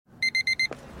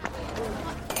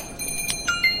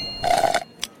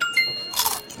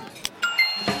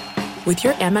With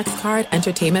your Amex card,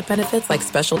 entertainment benefits like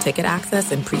special ticket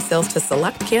access and pre-sales to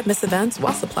select can't-miss events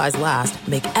while supplies last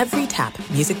make every tap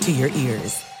music to your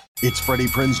ears. It's Freddie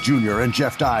Prinze Jr. and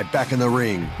Jeff Dye back in the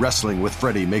ring. Wrestling with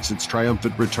Freddie makes its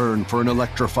triumphant return for an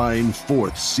electrifying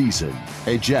 4th season.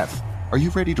 Hey, Jeff, are you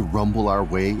ready to rumble our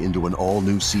way into an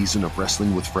all-new season of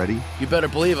Wrestling with Freddie? You better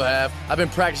believe I have. I've been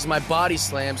practicing my body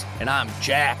slams, and I'm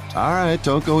jacked. All right,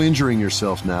 don't go injuring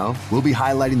yourself now. We'll be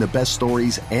highlighting the best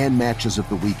stories and matches of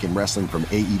the week in wrestling from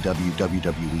AEW,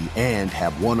 WWE, and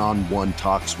have one-on-one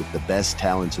talks with the best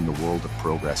talents in the world of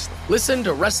pro wrestling. Listen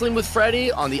to Wrestling with Freddie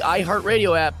on the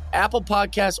iHeartRadio app, Apple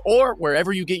Podcasts, or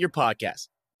wherever you get your podcasts.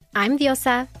 I'm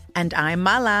Diosa. And I'm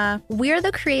Mala. We're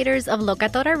the creators of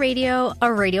Locatora Radio, a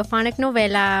radiophonic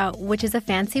novela, which is a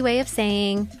fancy way of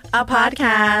saying a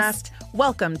podcast.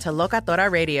 Welcome to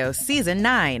Locatora Radio Season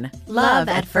 9. Love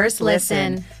at First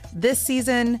Listen. This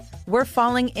season, we're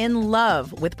falling in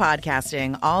love with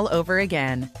podcasting all over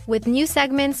again. With new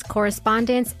segments,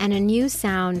 correspondence, and a new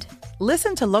sound.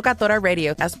 Listen to Locatora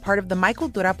Radio as part of the Michael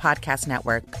Dura Podcast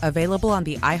Network. Available on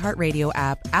the iHeartRadio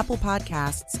app, Apple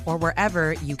Podcasts, or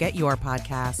wherever you get your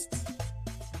podcasts.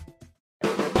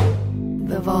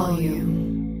 The Volume.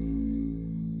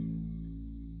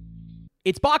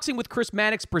 It's Boxing with Chris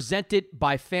Mannix, presented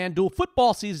by FanDuel.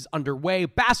 Football season is underway.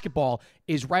 Basketball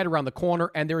is right around the corner,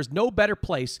 and there is no better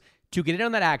place to get in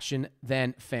on that action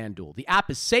than FanDuel. The app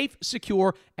is safe,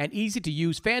 secure, and easy to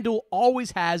use. FanDuel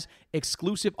always has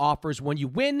exclusive offers. When you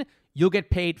win, you'll get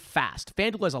paid fast.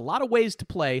 FanDuel has a lot of ways to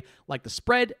play, like the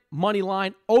spread, money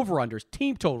line, over-unders,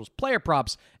 team totals, player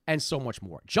props, and so much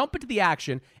more. Jump into the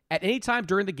action at any time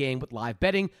during the game with live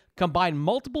betting. Combine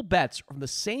multiple bets from the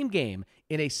same game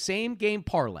in a same-game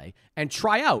parlay, and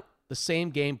try out the Same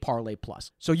Game Parlay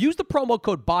Plus. So use the promo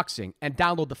code BOXING and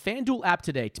download the FanDuel app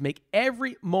today to make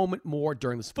every moment more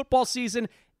during this football season.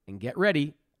 And get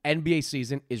ready, NBA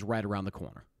season is right around the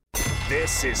corner.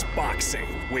 This is Boxing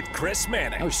with Chris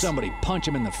Mannix. Oh, somebody punch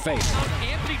him in the face.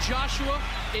 Anthony Joshua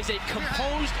is a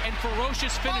composed and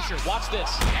ferocious finisher. Watch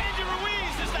this. Andy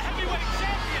Ruiz is the heavyweight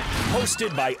champion.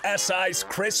 Hosted by SI's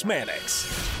Chris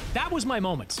Mannix. That was my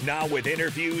moment. Now with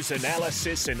interviews,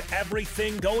 analysis, and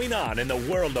everything going on in the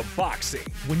world of boxing.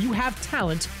 When you have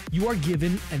talent, you are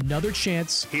given another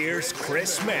chance. Here's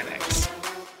Chris Mannix.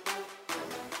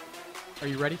 Are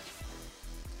you ready?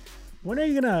 When are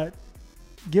you going to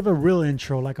give a real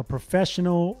intro, like a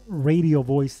professional radio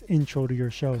voice intro to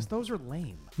your show? Because those are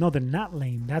lame. No, they're not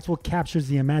lame. That's what captures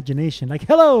the imagination. Like,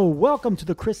 hello, welcome to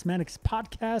the Chris Mannix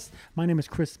podcast. My name is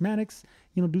Chris Mannix.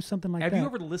 You know, do something like that. Have you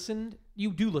ever listened?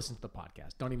 You do listen to the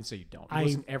podcast. Don't even say you don't. You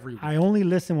listen every week. I only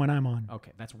listen when I'm on.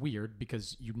 Okay, that's weird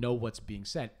because you know what's being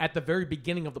said. At the very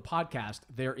beginning of the podcast,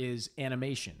 there is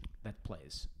animation that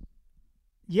plays.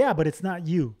 Yeah, but it's not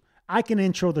you. I can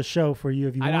intro the show for you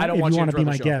if you want. I don't want you to be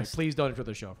my guest. Please don't intro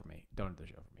the show for me. Don't intro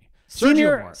the show for me.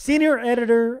 Senior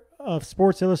editor of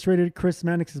Sports Illustrated, Chris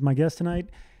Mannix, is my guest tonight.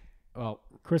 Well,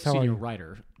 Chris, how are you? Senior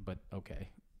writer, but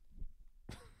okay.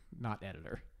 Not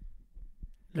editor.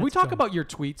 Can we talk about your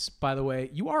tweets, by the way?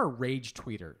 You are a rage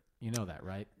tweeter. You know that,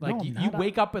 right? Like, no, you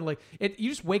wake up and you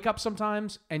just wake up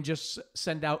sometimes and just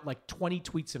send out like 20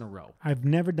 tweets in a row. I've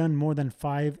never done more than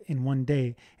 5 in one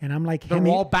day. And I'm like, they're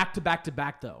all back to back to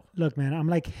back, though. Look, man, I'm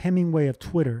like Hemingway of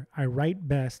Twitter. I write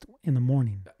best in the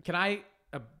morning. Can I,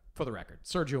 for the record,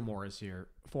 Sergio Morris here,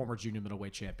 former junior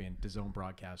middleweight champion, DAZN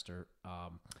broadcaster.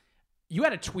 You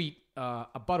had a tweet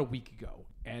about a week ago,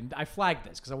 and I flagged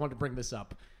this because I wanted to bring this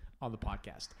up on the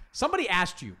podcast. Somebody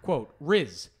asked you, quote,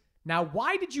 Riz, now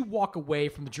why did you walk away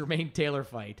from the Jermaine Taylor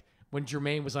fight when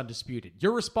Jermaine was undisputed?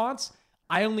 Your response,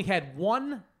 I only had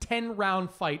one 10-round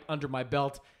fight under my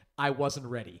belt. I wasn't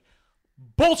ready.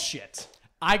 Bullshit.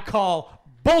 I call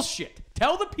bullshit.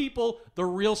 Tell the people the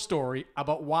real story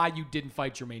about why you didn't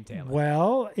fight Jermaine Taylor.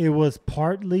 Well, it was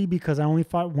partly because I only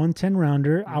fought one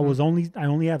 10-rounder. I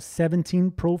only have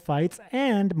 17 pro fights,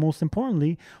 and most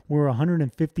importantly, we're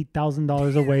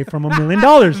 $150,000 away from $1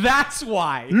 million. That's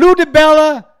why. Lou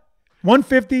DiBella,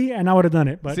 150, and I would have done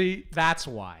it. But see, that's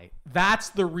why. That's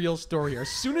the real story here. As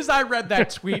soon as I read that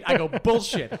tweet, I go,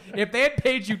 bullshit. If they had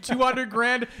paid you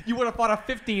 $200,000, you would have fought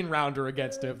a 15-rounder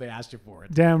against it if they asked you for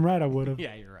it. Damn right I would have.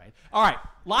 Yeah, you're right. All right,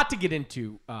 lot to get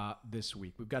into this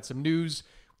week. We've got some news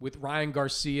with Ryan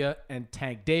Garcia and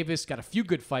Tank Davis. Got a few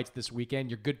good fights this weekend.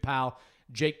 Your good pal,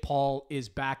 Jake Paul, is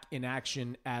back in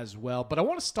action as well. But I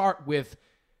want to start with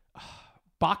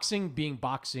boxing being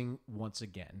boxing once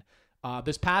again.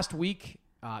 This past week,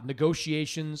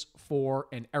 negotiations for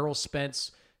an Errol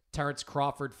Spence-Terrence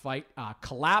Crawford fight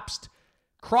collapsed.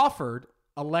 Crawford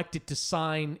elected to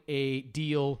sign a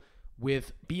deal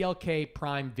with BLK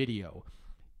Prime Video.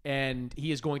 and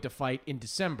he is going to fight in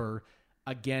December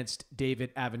against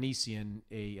David Avanesian,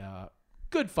 a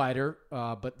good fighter,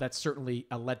 but that's certainly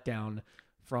a letdown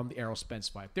from the Errol Spence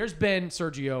fight. There's been,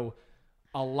 Sergio,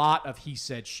 a lot of he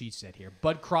said, she said here.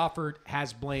 Bud Crawford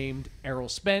has blamed Errol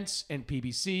Spence and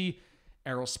PBC.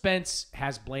 Errol Spence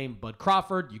has blamed Bud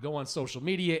Crawford. You go on social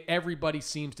media, everybody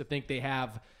seems to think they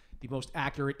have the most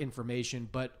accurate information.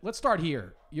 But let's start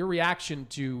here. Your reaction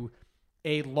to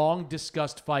a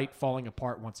long-discussed fight falling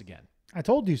apart once again. I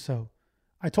told you so.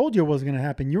 I told you it wasn't going to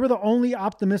happen. You were the only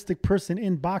optimistic person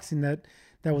in boxing that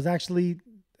was actually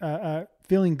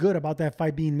feeling good about that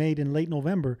fight being made in late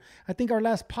November. I think our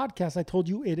last podcast, I told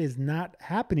you it is not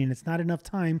happening. It's not enough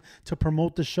time to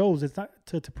promote the shows. It's not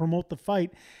to promote the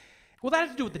fight. Well, that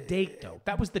had to do with the date, though.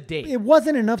 That was the date. It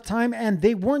wasn't enough time, and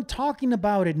they weren't talking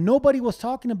about it. Nobody was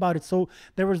talking about it, so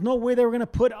there was no way they were going to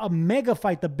put a mega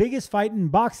fight, the biggest fight in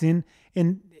boxing,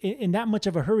 in that much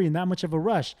of a hurry and that much of a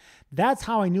rush. That's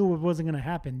how I knew it wasn't going to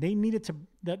happen. They needed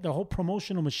the whole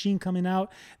promotional machine coming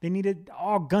out. They needed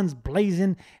all guns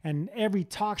blazing, and every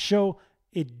talk show.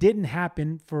 It didn't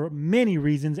happen for many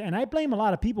reasons, and I blame a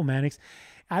lot of people, Mannix.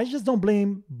 I just don't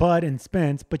blame Bud and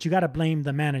Spence, but you got to blame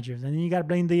the managers, and then you got to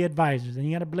blame the advisors, and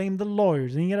you got to blame the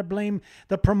lawyers, and you got to blame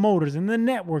the promoters and the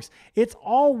networks. It's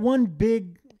all one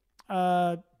big,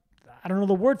 I don't know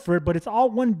the word for it, but it's all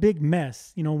one big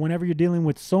mess. You know, whenever you're dealing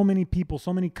with so many people,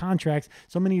 so many contracts,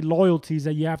 so many loyalties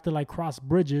that you have to like cross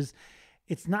bridges,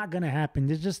 it's not going to happen.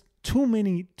 There's just too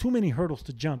many hurdles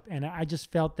to jump. And I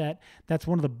just felt that that's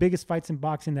one of the biggest fights in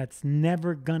boxing that's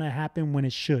never going to happen when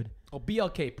it should. Well,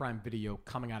 BLK Prime Video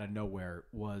coming out of nowhere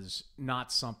was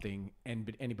not something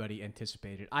anybody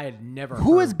anticipated. I had never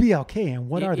Who heard. is BLK and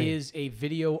what are they? It is a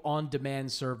video on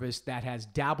demand service that has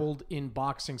dabbled in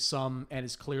boxing some and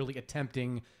is clearly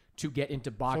attempting to get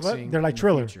into boxing. So they're like in the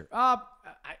Triller. future.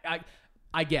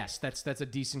 I guess that's a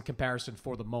decent comparison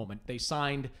for the moment. They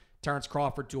signed Terrence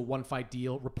Crawford to a 1-fight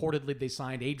deal. Reportedly, they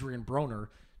signed Adrian Broner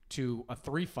to a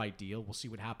 3-fight deal. We'll see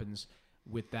what happens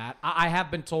with that. I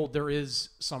have been told there is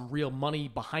some real money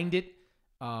behind it,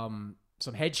 some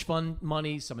hedge fund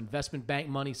money, some investment bank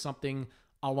money, something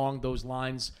along those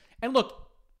lines. And look,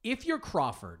 if you're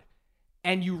Crawford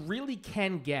and you really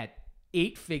can get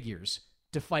 8 figures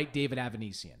to fight David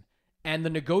Avanesian, and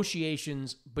the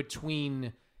negotiations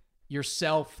between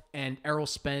yourself and Errol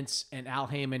Spence and Al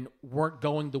Heyman weren't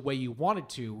going the way you wanted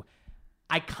to,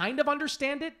 I kind of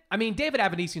understand it. I mean, David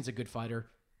Avanesian's a good fighter,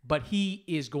 but he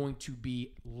is going to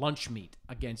be lunch meat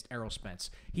against Errol Spence.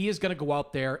 He is going to go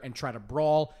out there and try to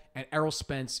brawl, and Errol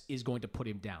Spence is going to put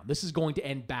him down. This is going to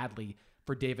end badly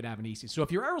for David Avanesian. So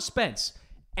if you're Errol Spence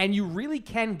and you really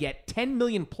can get $10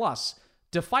 million plus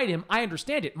to fight him, I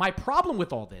understand it. My problem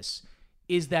with all this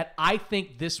is that I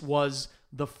think this was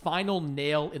the final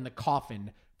nail in the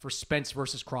coffin for Spence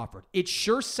versus Crawford. It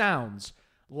sure sounds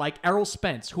like Errol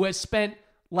Spence, who has spent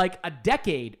like a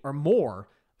decade or more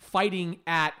fighting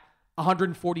at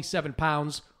 147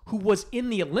 pounds, who was in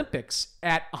the Olympics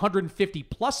at 150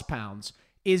 plus pounds,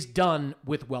 is done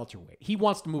with welterweight. He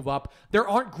wants to move up. There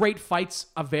aren't great fights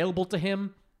available to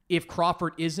him. If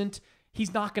Crawford isn't,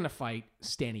 he's not going to fight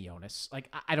Stanionis. Like,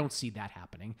 I don't see that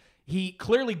happening. He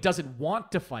clearly doesn't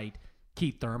want to fight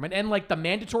Keith Thurman. And like the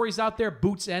mandatories out there,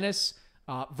 Boots Ennis,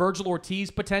 Virgil Ortiz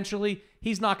potentially,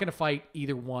 he's not going to fight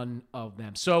either one of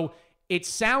them. So it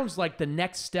sounds like the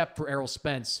next step for Errol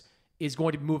Spence is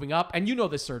going to be moving up. And you know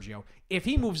this, Sergio. If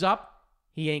he moves up,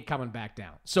 he ain't coming back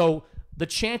down. So the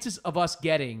chances of us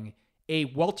getting a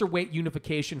welterweight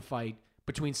unification fight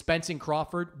between Spence and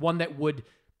Crawford, one that would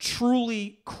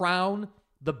truly crown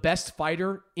the best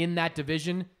fighter in that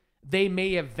division, they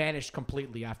may have vanished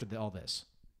completely after all this.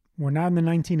 We're not in the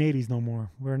 1980s no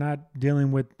more. We're not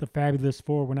dealing with the Fabulous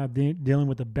Four. We're not dealing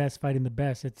with the best fighting the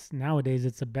best. Nowadays,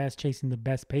 it's the best chasing the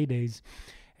best paydays.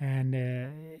 And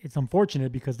it's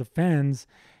unfortunate because the fans,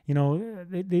 you know,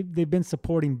 they've been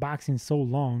supporting boxing so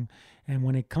long. And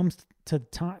when it comes to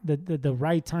the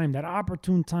right time, that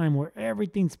opportune time where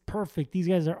everything's perfect, these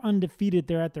guys are undefeated.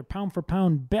 They're at their pound for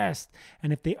pound best.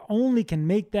 And if they only can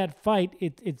make that fight,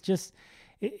 it's just...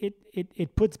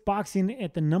 It puts boxing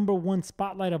at the number one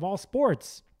spotlight of all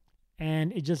sports,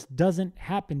 and it just doesn't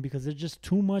happen because there's just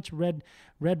too much red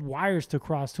wires to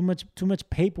cross, too much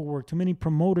paperwork, too many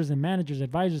promoters and managers,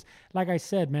 advisors. Like I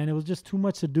said, man, it was just too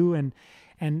much to do,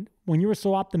 and when you were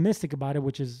so optimistic about it,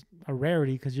 which is a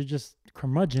rarity because you're just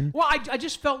curmudgeon. Well, I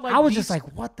just felt like I was just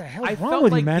like, what the hell is wrong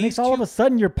with you, man? It's all of a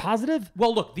sudden you're positive.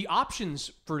 Well, look, the options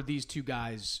for these two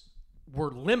guys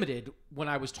were limited when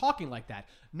I was talking like that.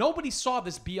 Nobody saw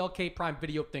this BLK Prime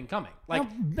Video thing coming. Like,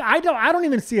 no, I don't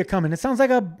even see it coming. It sounds like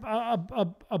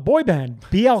a boy band.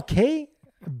 BLK?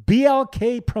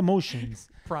 BLK Promotions.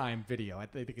 Prime Video. I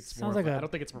think it's Sounds more. like I don't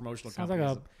think it's a promotional. Sounds company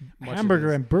like as a much hamburger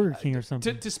as it is. and Burger King or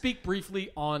something. To speak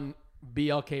briefly on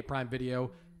BLK Prime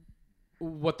Video,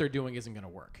 what they're doing isn't going to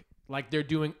work. Like, they're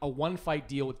doing a one-fight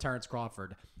deal with Terrence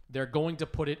Crawford. They're going to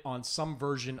put it on some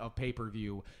version of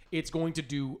pay-per-view. It's going to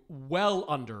do well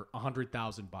under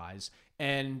 100,000 buys,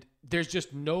 and there's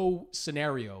just no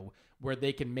scenario where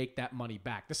they can make that money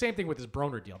back. The same thing with his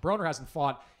Broner deal. Broner hasn't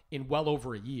fought in well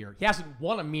over a year. He hasn't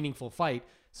won a meaningful fight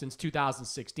since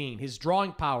 2016. His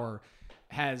drawing power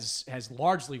has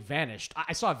largely vanished.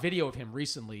 I saw a video of him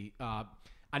recently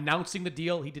announcing the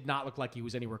deal. He did not look like he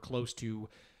was anywhere close to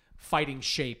fighting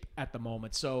shape at the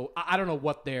moment. So I don't know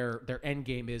what their end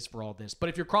game is for all this. But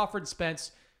if you're Crawford and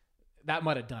Spence, that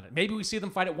might have done it. Maybe we see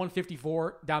them fight at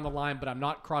 154 down the line, but I'm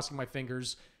not crossing my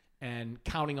fingers and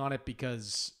counting on it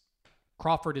because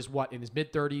Crawford is in his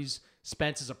mid-30s.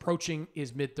 Spence is approaching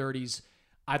his mid-30s.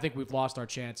 I think we've lost our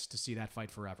chance to see that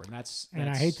fight forever. And that's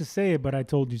I hate to say it, but I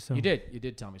told you so. You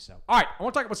did tell me so. All right, I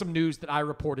want to talk about some news that I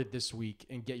reported this week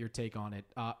and get your take on it.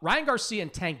 Ryan Garcia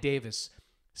and Tank Davis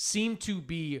seem to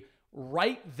be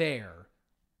right there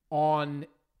on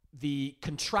the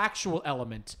contractual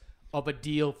element of a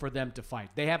deal for them to fight.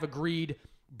 They have agreed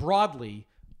broadly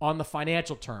on the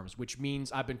financial terms, which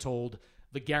means I've been told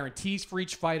the guarantees for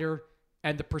each fighter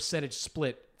and the percentage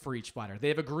split for each fighter. They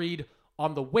have agreed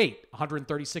on the weight,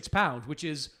 136 pounds, which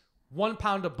is 1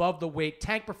 pound above the weight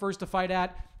Tank prefers to fight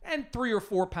at and 3 or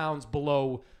 4 pounds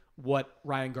below what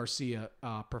Ryan Garcia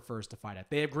prefers to fight at.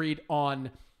 They agreed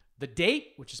on the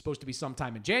date, which is supposed to be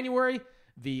sometime in January,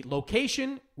 the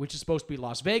location, which is supposed to be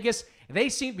Las Vegas. They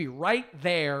seem to be right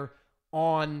there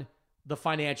on the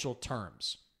financial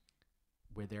terms.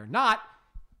 Where they're not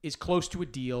is close to a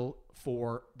deal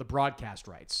for the broadcast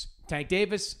rights. Tank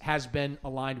Davis has been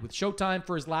aligned with Showtime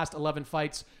for his last 11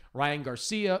 fights. Ryan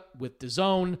Garcia with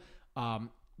DAZN.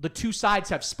 The two sides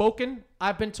have spoken,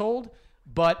 I've been told,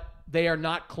 but they are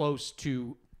not close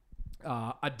to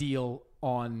a deal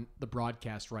on the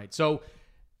broadcast rights. So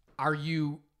are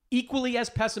you equally as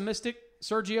pessimistic,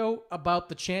 Sergio, about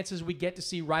the chances we get to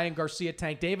see Ryan Garcia,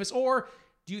 Tank Davis, or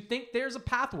do you think there's a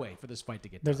pathway for this fight to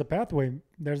get done?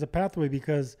 There's a pathway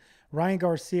because Ryan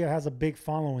Garcia has a big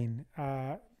following.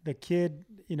 The kid,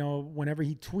 whenever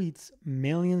he tweets,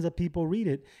 millions of people read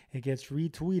it. It gets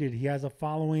retweeted. He has a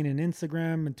following in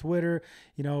Instagram and Twitter.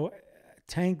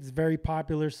 Tank's very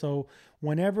popular. So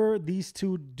whenever these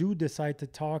two do decide to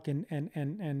talk and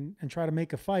try to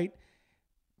make a fight,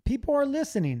 people are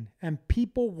listening and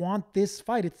people want this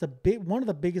fight. It's one of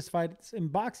the biggest fights in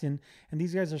boxing, and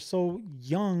these guys are so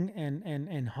young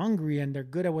and hungry, and they're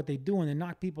good at what they do, and they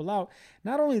knock people out.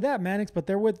 Not only that, Mannix, but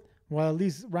they're with, well, at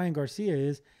least Ryan Garcia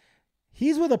is.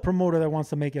 He's with a promoter that wants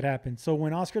to make it happen. So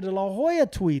when Oscar de la Hoya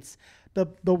tweets, the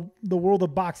world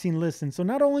of boxing listens. So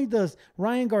not only does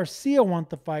Ryan Garcia want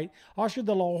to fight, Oscar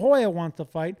de la Hoya wants to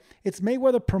fight, it's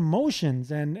Mayweather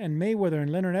Promotions and Mayweather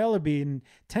and Leonard Ellerbe and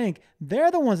Tank.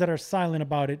 They're the ones that are silent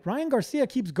about it. Ryan Garcia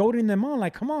keeps goading them on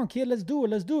like, come on, kid, let's do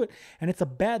it. And it's a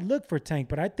bad look for Tank.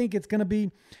 But I think it's going to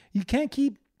be, you can't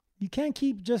keep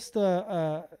just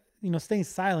staying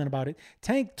silent about it.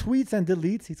 Tank tweets and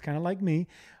deletes. He's kind of like me.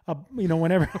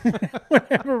 Whenever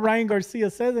Ryan Garcia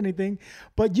says anything,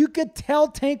 but you could tell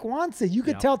Tank wants it. You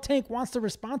could tell Tank wants to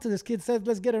respond to this. Kid says,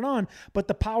 let's get it on. But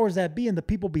the powers that be and the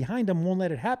people behind him won't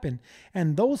let it happen.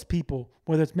 And those people,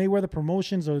 whether it's Mayweather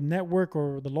Promotions or network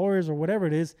or the lawyers or whatever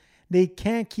it is, they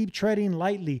can't keep treading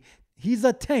lightly. He's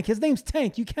a tank. His name's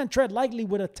Tank. You can't tread lightly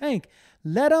with a tank.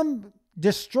 Let him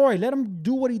destroy. Let him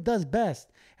do what he does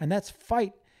best. And that's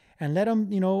fight. And let them,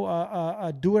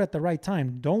 do it at the right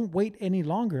time. Don't wait any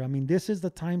longer. I mean, this is the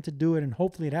time to do it, and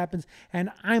hopefully it happens. And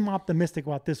I'm optimistic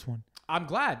about this one. I'm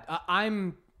glad. I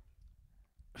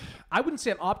wouldn't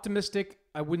say I'm optimistic.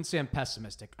 I wouldn't say I'm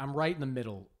pessimistic. I'm right in the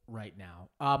middle right now.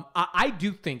 I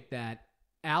do think that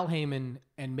Al Heyman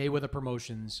and Mayweather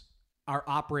Promotions are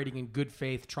operating in good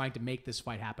faith, trying to make this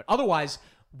fight happen. Otherwise,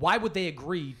 why would they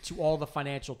agree to all the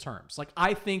financial terms? Like,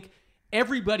 I think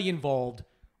everybody involved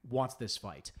wants this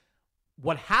fight.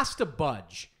 What has to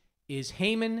budge is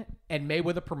Heyman and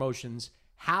Mayweather Promotions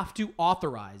have to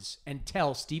authorize and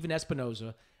tell Steven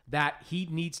Espinoza that he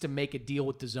needs to make a deal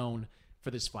with DAZN for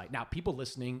this fight. Now, people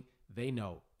listening, they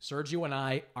know. Sergio and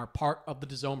I are part of the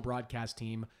DAZN broadcast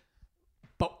team,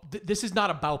 but this is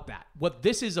not about that. What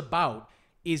this is about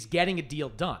is getting a deal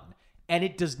done, and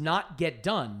it does not get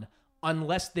done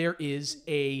unless there is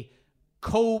a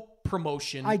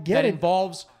co-promotion that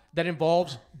involves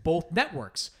both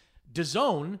networks.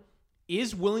 DAZN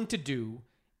is willing to do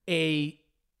a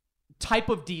type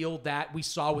of deal that we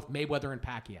saw with Mayweather and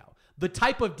Pacquiao. the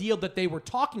type of deal that they were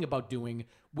talking about doing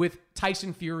with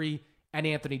Tyson Fury and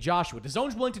Anthony Joshua.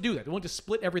 DAZN's willing to do that. They're willing to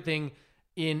split everything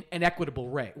in an equitable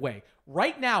way.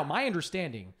 Right now, my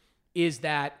understanding is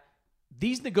that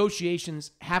these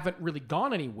negotiations haven't really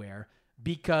gone anywhere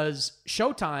because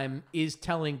Showtime is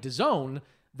telling DAZN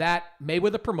that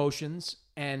Mayweather Promotions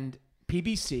and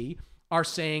PBC are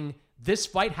saying this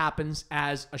fight happens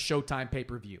as a Showtime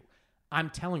pay-per-view. I'm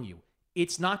telling you,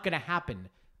 it's not going to happen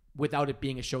without it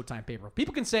being a Showtime pay-per-view.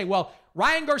 People can say, well,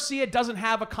 Ryan Garcia doesn't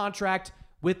have a contract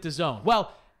with DAZN.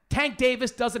 Well, Tank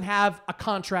Davis doesn't have a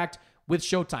contract with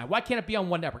Showtime. Why can't it be on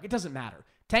one network? It doesn't matter.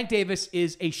 Tank Davis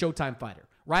is a Showtime fighter.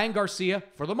 Ryan Garcia,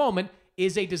 for the moment,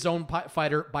 is a DAZN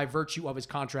fighter by virtue of his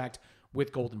contract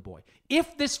with Golden Boy.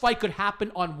 If this fight could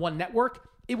happen on one network,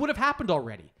 it would have happened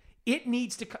already.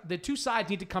 The two sides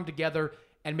need to come together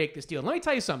and make this deal. And let me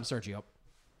tell you something, Sergio.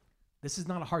 This is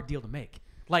not a hard deal to make.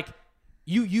 Like,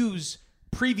 you use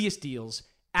previous deals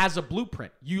as a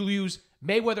blueprint. You use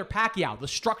Mayweather-Pacquiao, the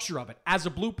structure of it, as a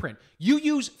blueprint. You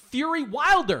use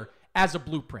Fury-Wilder as a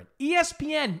blueprint.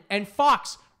 ESPN and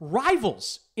Fox,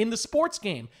 rivals in the sports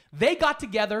game. They got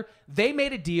together, they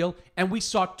made a deal, and we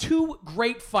saw two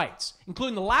great fights,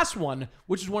 including the last one,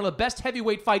 which is one of the best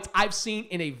heavyweight fights I've seen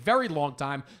in a very long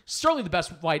time. Certainly the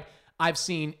best fight I've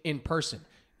seen in person.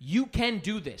 You can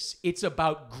do this. It's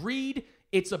about greed.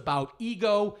 It's about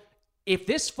ego. If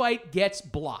this fight gets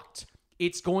blocked,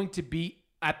 it's going to be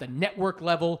at the network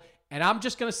level. And I'm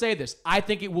just going to say this. I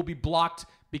think it will be blocked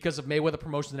because of Mayweather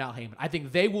Promotions and Al Heyman. I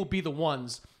think they will be the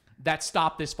ones that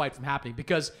stop this fight from happening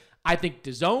because I think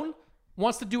DAZN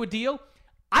wants to do a deal.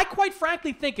 I quite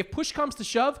frankly think if push comes to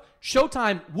shove,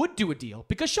 Showtime would do a deal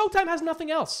because Showtime has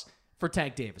nothing else for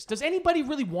Tank Davis. Does anybody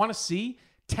really want to see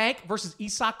Tank versus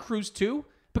Isaac Cruz 2?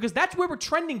 Because that's where we're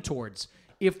trending towards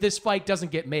if this fight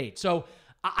doesn't get made. So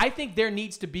I think there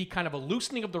needs to be kind of a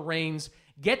loosening of the reins,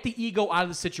 get the ego out of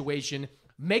the situation,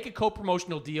 make a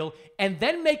co-promotional deal, and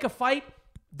then make a fight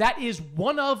that is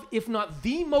one of, if not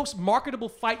the most marketable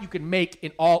fight you can make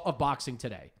in all of boxing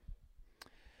today.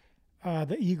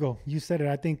 The ego, you said it.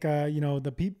 I think,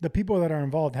 the people that are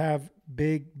involved have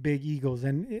big egos.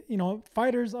 And,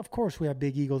 fighters, of course, we have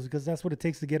big egos because that's what it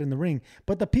takes to get in the ring.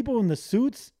 But the people in the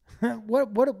suits,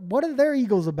 what are their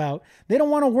egos about? They don't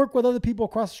want to work with other people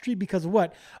across the street because of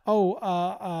what?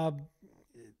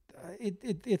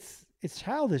 It's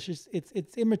childish.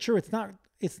 It's immature.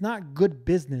 It's not good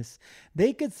business.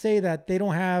 They could say that they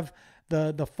don't have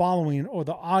the following or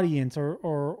the audience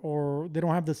or they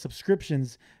don't have the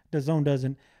subscriptions. DAZN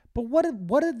doesn't. But what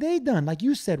have they done? Like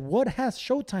you said, what has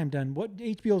Showtime done? What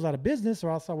HBO's out of business,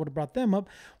 or else I would have brought them up.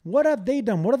 What have they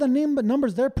done? What are the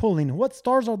numbers they're pulling? What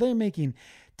stars are they making?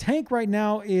 Tank right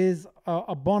now is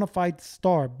a bona fide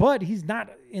star, but he's not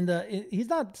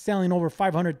selling over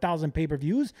 500,000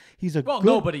 pay-per-views.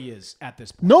 Nobody is at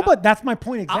this point. No, but that's my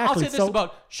point exactly. I'll say this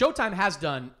about Showtime has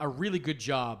done a really good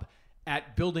job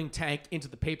at building Tank into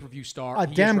the pay-per-view star. A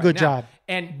damn good job.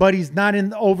 But he's not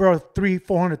in over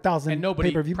 300,000-400,000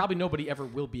 pay-per-view. Probably nobody ever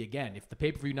will be again. If the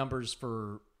pay-per-view numbers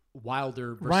for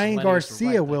Wilder versus Ryan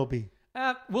Garcia will be.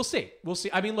 We'll see.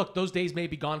 I mean, look, those days may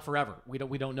be gone forever. We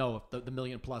don't know if the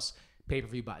million plus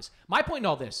pay-per-view buys. My point in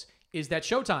all this is that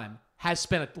Showtime has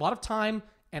spent a lot of time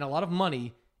and a lot of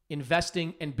money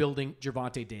investing and building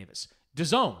Gervonta Davis.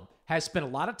 DAZN has spent a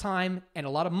lot of time and a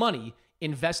lot of money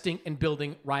investing and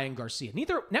building Ryan Garcia.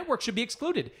 Neither network should be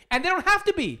excluded. And they don't have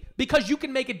to be because you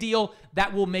can make a deal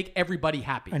that will make everybody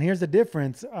happy. And here's the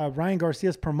difference. Ryan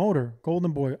Garcia's promoter,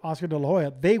 Golden Boy, Oscar De La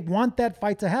Hoya, they want that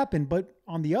fight to happen. But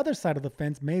on the other side of the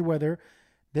fence, Mayweather,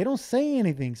 they don't say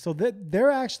anything. So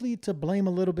they're actually to blame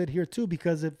a little bit here too,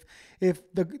 because if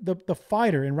the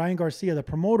fighter and Ryan Garcia, the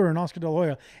promoter and Oscar De La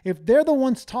Hoya, if they're the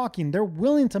ones talking, they're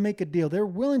willing to make a deal. They're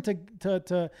willing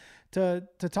to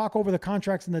talk over the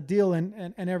contracts and the deal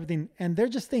and everything, and they're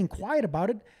just staying quiet about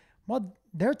it, well,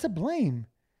 they're to blame.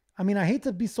 I mean, I hate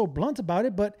to be so blunt about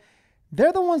it, but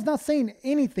they're the ones not saying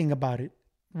anything about it,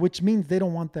 which means they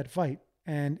don't want that fight,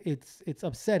 and it's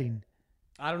upsetting.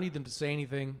 I don't need them to say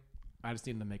anything. I just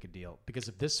need them to make a deal. Because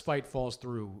if this fight falls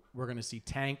through, we're going to see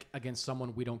Tank against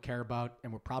someone we don't care about,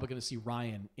 and we're probably going to see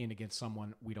Ryan in against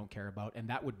someone we don't care about, and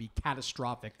that would be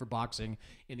catastrophic for boxing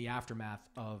in the aftermath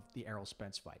of the Errol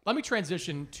Spence fight. Let me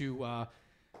transition to a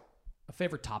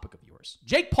favorite topic of yours.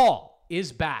 Jake Paul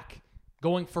is back,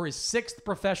 going for his 6th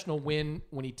professional win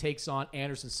when he takes on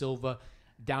Anderson Silva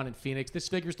down in Phoenix. This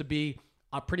figures to be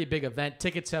a pretty big event.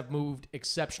 Tickets have moved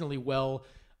exceptionally well.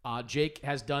 Jake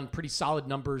has done pretty solid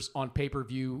numbers on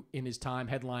pay-per-view in his time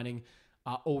headlining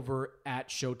over at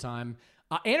Showtime.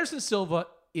 Anderson Silva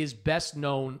is best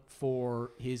known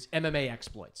for his MMA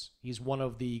exploits. He's one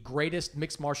of the greatest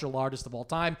mixed martial artists of all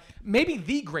time, maybe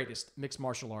the greatest mixed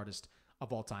martial artist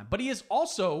of all time. But he is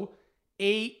also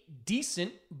a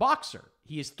decent boxer.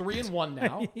 He is 3-1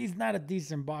 now. He's not a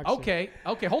decent boxer. Okay,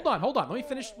 hold on. Let me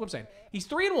finish what I'm saying. He's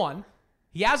 3-1.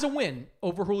 He has a win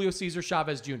over Julio Cesar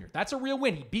Chavez Jr. That's a real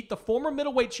win. He beat the former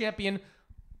middleweight champion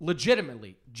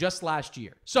legitimately just last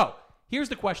year. So here's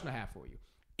the question I have for you.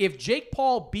 If Jake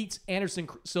Paul beats Anderson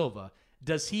Silva,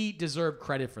 does he deserve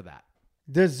credit for that?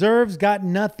 Deserves got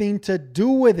nothing to do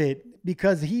with it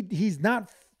because he's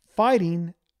not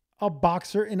fighting a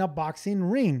boxer in a boxing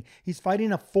ring. He's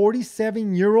fighting a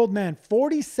 47-year-old man,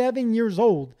 47 years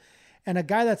old, and a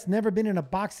guy that's never been in a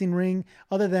boxing ring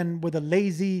other than with a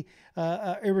lazy,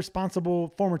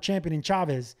 irresponsible former champion in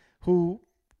Chavez, who,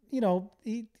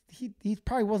 he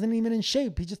probably wasn't even in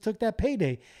shape. He just took that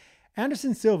payday.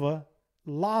 Anderson Silva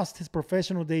lost his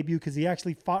professional debut because he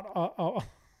actually fought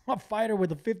a fighter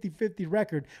with a 50-50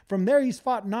 record. From there, he's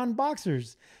fought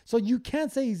non-boxers. So you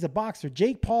can't say he's a boxer.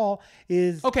 Jake Paul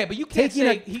is... Okay, but you can't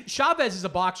say... Chavez is a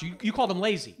boxer. You called him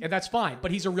lazy, and that's fine, but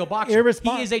he's a real boxer.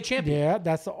 He is a champion. Yeah,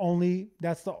 that's the only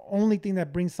thing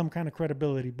that brings some kind of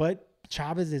credibility. But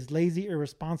Chavez is lazy,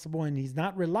 irresponsible, and he's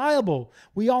not reliable.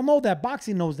 We all know that.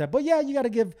 Boxing knows that. But yeah, you got to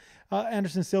give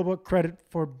Anderson Silva credit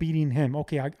for beating him.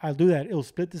 Okay, I'll do that. It was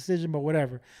split decision, but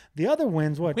whatever. The other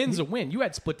wins, what? Win's a win. You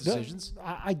had split decisions.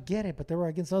 I get it, but they were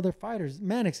against other fighters.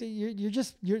 Mannix,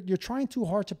 you're trying too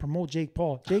hard to promote Jake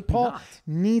Paul. Jake Paul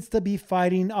needs to be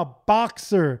fighting a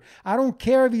boxer. I don't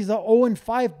care if he's a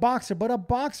 0-5 boxer, but a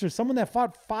boxer, someone that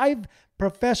fought 5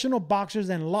 professional boxers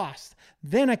and lost.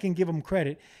 Then I can give him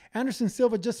credit. Anderson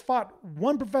Silva just fought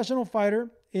one professional fighter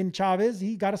in Chavez.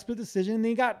 He got a split decision, and then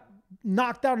he got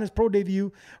knocked out in his pro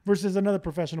debut versus another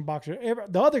professional boxer.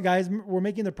 The other guys were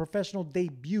making their professional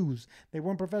debuts. They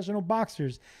weren't professional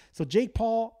boxers. So Jake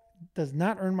Paul does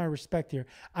not earn my respect here.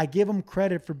 I give him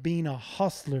credit for being a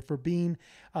hustler, for being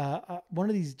one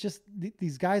of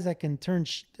these guys that can turn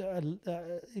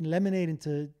lemonade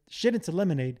into shit into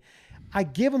lemonade. I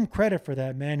give him credit for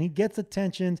that, man. He gets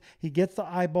attention. He gets the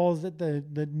eyeballs that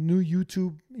the new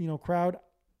YouTube, crowd.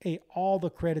 Hey, all the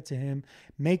credit to him.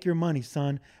 Make your money,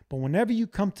 son. But whenever you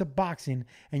come to boxing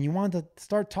and you want to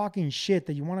start talking shit,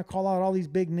 that you want to call out all these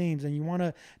big names and you want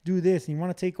to do this and you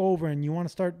want to take over and you want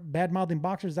to start bad-mouthing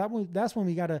boxers, that's when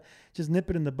we got to just nip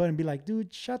it in the bud and be like,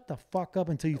 dude, shut the fuck up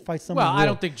until you fight someone real. I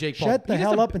don't think Jake Paul... Shut the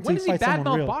hell up until you fight someone real.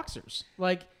 When does he badmouth boxers?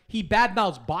 Like, he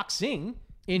badmouths boxing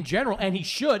in general, and he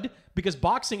should, because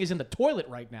boxing is in the toilet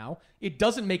right now. It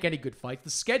doesn't make any good fights.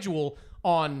 The schedule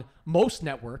on most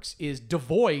networks is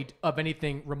devoid of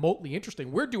anything remotely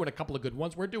interesting. We're doing a couple of good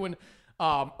ones. We're doing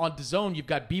on DAZN, you've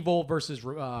got Bivol versus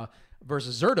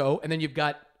Zerto, and then you've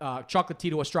got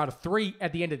Chocolatito Estrada 3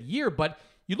 at the end of the year. But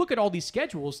you look at all these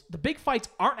schedules, the big fights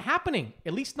aren't happening,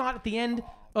 at least not at the end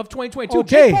of 2022.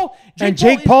 Okay,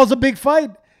 Jake Paul's a big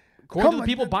fight. According to the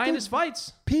people buying his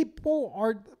fights. People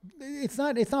are... It's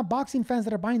not boxing fans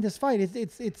that are buying this fight.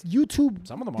 It's YouTube.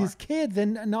 Some of them these kids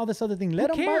and all this other thing. Let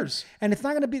Who them cares? Buy. And it's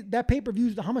not going to be... That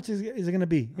pay-per-view, how much is it going to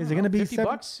be? Is it going to be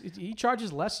 $50? He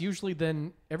charges less usually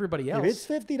than everybody else.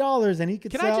 If it's $50 and he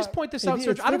could Can sell... I just point this out,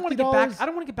 Serge? I don't want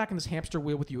to get back in this hamster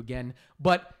wheel with you again,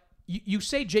 but... You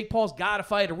say Jake Paul's got to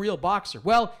fight a real boxer.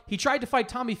 Well, he tried to fight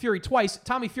Tommy Fury twice.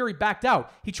 Tommy Fury backed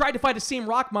out. He tried to fight Asim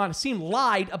Rahman. Asim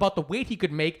lied about the weight he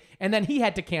could make, and then he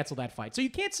had to cancel that fight. So you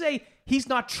can't say he's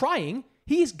not trying.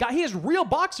 He has real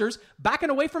boxers backing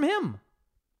away from him.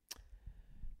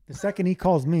 The second he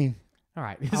calls me, all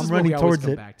right, this I'm is running what we always towards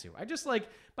come it. back to. I just like,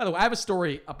 by the way, I have a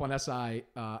story up on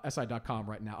SI.com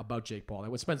right now about Jake Paul. I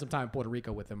would spend some time in Puerto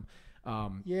Rico with him.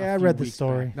 I read the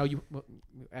story. Back. No,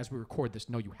 as we record this,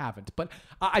 no, you haven't. But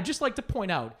I just like to point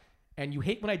out, and you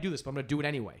hate when I do this, but I'm going to do it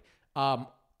anyway.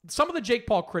 Some of the Jake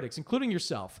Paul critics, including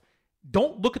yourself,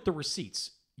 don't look at the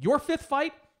receipts. Your 5th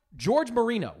fight, George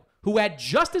Marino, who had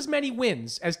just as many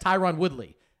wins as Tyron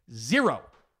Woodley, 0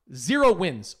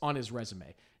 wins on his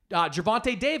resume.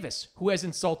 Gervonta Davis, who has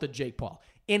insulted Jake Paul.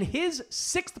 In his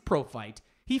 6th pro fight,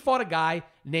 he fought a guy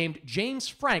named James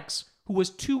Franks, who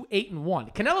was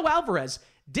 2-8-1. Canelo Alvarez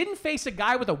didn't face a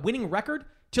guy with a winning record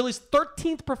till his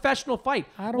 13th professional fight.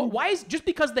 Why is just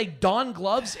because they don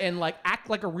gloves and act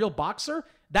like a real boxer,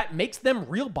 that makes them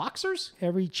real boxers?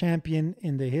 Every champion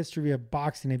in the history of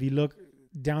boxing, if you look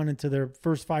down into their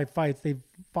first 5 fights, they've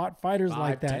fought fighters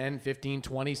like that. 10, 15,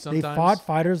 20 sometimes. They fought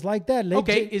fighters like that.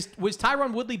 Okay, was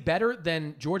Tyron Woodley better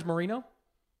than George Marino?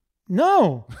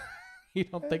 No. You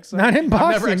don't think so? Not in boxing.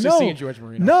 I've never actually seen George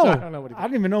Marino. No, so I don't know what I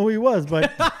don't even know who he was, but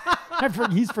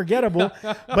he's forgettable.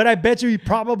 But I bet you he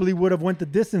probably would have went the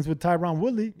distance with Tyron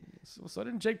Woodley. So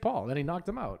didn't Jake Paul. Then he knocked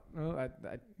him out.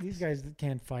 These guys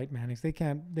can't fight, Mannix. They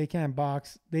can't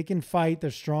box. They can fight. They're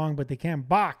strong, but they can't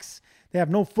box. They have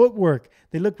no footwork.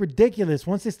 They look ridiculous.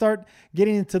 Once they start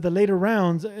getting into the later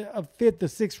rounds, a fifth or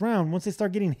sixth round, once they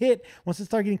start getting hit, once they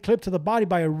start getting clipped to the body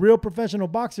by a real professional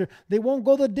boxer, they won't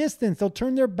go the distance. They'll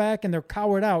turn their back and they're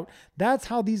cowered out. That's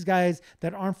how these guys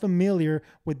that aren't familiar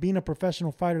with being a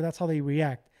professional fighter, that's how they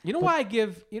react. You know why I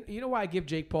give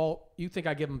Jake Paul? You think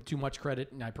I give him too much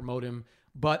credit and I promote him,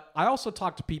 but I also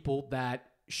talk to people that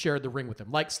shared the ring with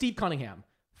him, like Steve Cunningham,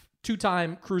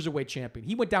 two-time cruiserweight champion.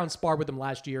 He went down and sparred with him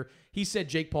last year. He said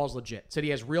Jake Paul's legit. Said he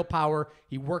has real power,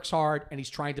 he works hard, and he's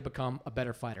trying to become a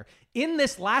better fighter. In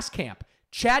this last camp,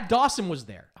 Chad Dawson was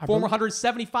there, former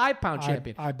 175-pound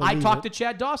champion. I talked to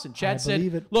Chad Dawson. Chad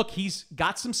said, look, he's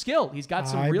got some skill. He's got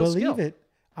some real skill.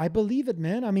 I believe it,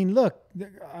 man. I mean, look,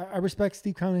 I respect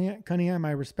Steve Cunningham.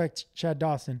 I respect Chad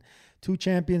Dawson. Two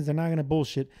champions. They're not going to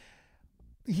bullshit.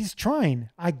 He's trying.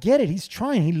 I get it. He's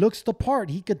trying. He looks the part.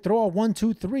 He could throw a 1,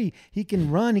 2, 3. He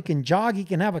can run. He can jog. He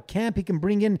can have a camp. He can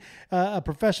bring in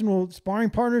professional sparring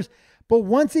partners. But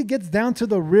once he gets down to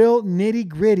the real nitty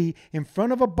gritty in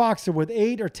front of a boxer with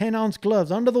 8 or 10 ounce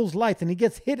gloves under those lights and he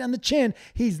gets hit on the chin,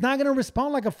 he's not going to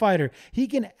respond like a fighter. He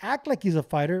can act like he's a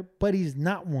fighter, but he's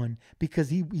not one because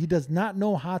he does not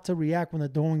know how to react when the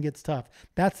going gets tough.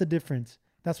 That's the difference.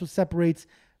 That's what separates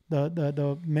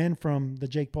the men from the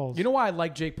Jake Pauls. You know why I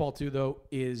like Jake Paul too, though,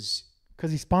 is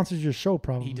because he sponsors your show,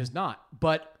 probably. He does not,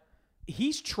 but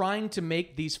he's trying to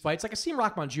make these fights like Asim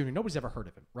Rahman Jr. Nobody's ever heard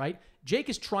of him, right? Jake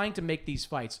is trying to make these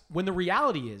fights when the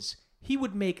reality is he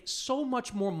would make so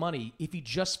much more money if he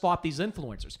just fought these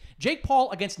influencers. Jake Paul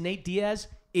against Nate Diaz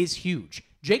is huge.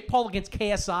 Jake Paul against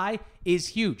KSI is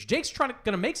huge. Jake's going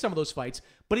to make some of those fights,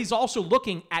 but he's also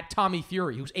looking at Tommy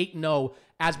Fury, who's 8-0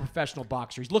 as a professional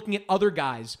boxer. He's looking at other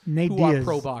guys are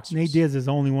pro boxers. Nate Diaz is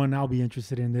the only one I'll be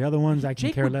interested in. The other ones I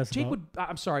can care less about.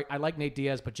 I'm sorry, I like Nate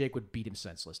Diaz, but Jake would beat him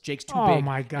senseless. Jake's too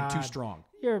big and too strong.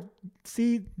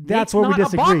 That's where we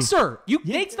disagree. Nate's not a boxer.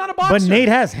 Nate's not a boxer. But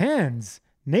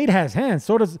Nate has hands.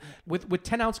 So does... With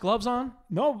 10-ounce gloves on?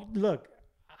 No, look.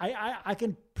 I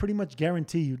can pretty much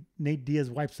guarantee you Nate Diaz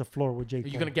wipes the floor with Jake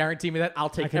Paul. You're going to guarantee me that? I'll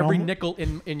take every nickel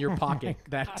in your pocket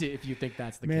if you think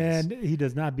that's the case. Man, he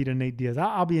does not beat a Nate Diaz.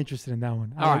 I'll be interested in that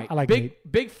one. All right. I like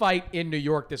Nate. Big fight in New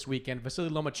York this weekend. Vasily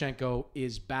Lomachenko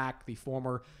is back, the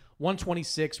former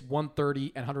 126,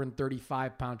 130, and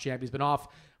 135-pound champion. He's been off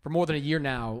for more than a year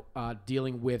now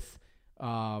dealing with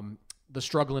the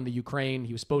struggle in the Ukraine.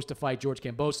 He was supposed to fight George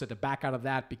Kambosos, had to back out of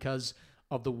that because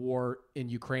of the war in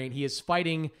Ukraine. He is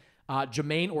fighting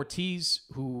Jermaine Ortiz,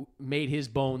 who made his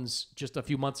bones just a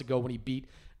few months ago when he beat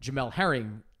Jamel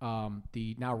Herring,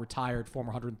 the now retired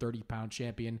former 130-pound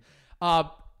champion.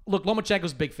 Look,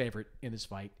 Lomachenko's a big favorite in this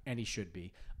fight, and he should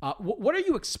be. What are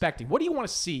you expecting? What do you want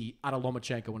to see out of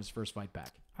Lomachenko in his first fight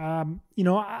back? I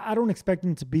don't expect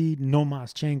him to be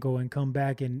Lomachenko and come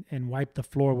back and wipe the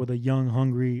floor with a young,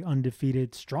 hungry,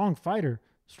 undefeated, strong fighter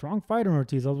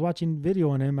Ortiz. I was watching video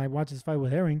on him. I watched his fight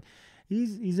with Herring.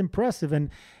 He's impressive. And,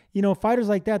 fighters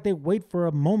like that, they wait for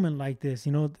a moment like this,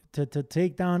 to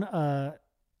take down a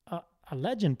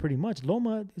legend pretty much.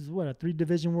 Loma is a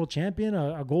 3-division world champion,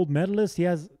 a gold medalist.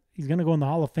 He's going to go in the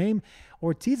Hall of Fame.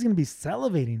 Ortiz is going to be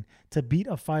salivating to beat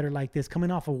a fighter like this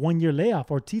coming off a 1-year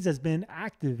layoff. Ortiz has been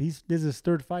active. This is his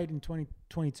third fight in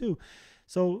 2022.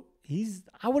 So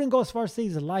I wouldn't go as far as say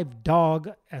he's a live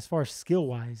dog as far as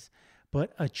skill-wise.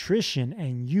 But attrition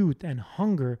and youth and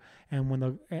hunger, and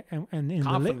when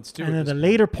in the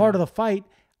later part of the fight,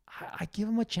 I give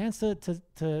him a chance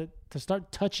to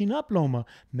start touching up Loma,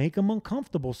 make him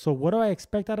uncomfortable. So what do I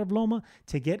expect out of Loma?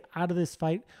 To get out of this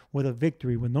fight with a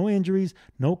victory, with no injuries,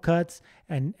 no cuts,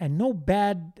 and no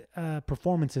bad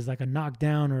performances like a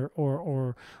knockdown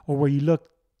or where you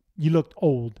looked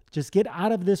old. Just get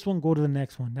out of this one, go to the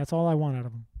next one. That's all I want out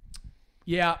of him.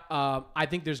 Yeah, I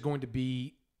think there's going to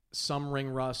be some ring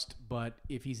rust, but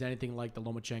if he's anything like the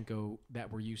Lomachenko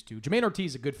that we're used to. Jermaine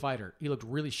Ortiz is a good fighter. He looked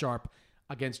really sharp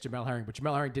against Jamel Herring, but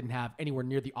Jamel Herring didn't have anywhere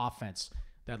near the offense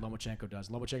that Lomachenko does.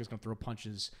 Lomachenko's going to throw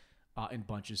punches in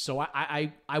bunches. So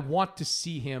I want to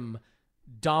see him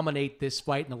dominate this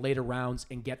fight in the later rounds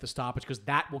and get the stoppage because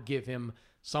that will give him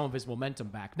some of his momentum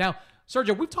back. Now,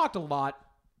 Sergio, we've talked a lot,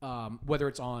 whether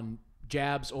it's on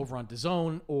Jabs over on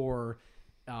DAZN or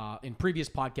in previous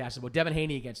podcasts about Devin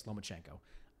Haney against Lomachenko.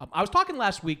 I was talking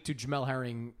last week to Jamel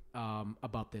Herring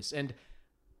about this, and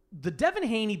the Devin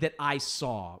Haney that I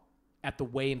saw at the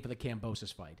weigh-in for the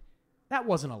Kambosos fight, that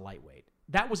wasn't a lightweight.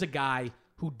 That was a guy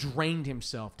who drained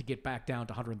himself to get back down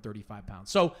to 135 pounds.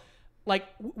 So,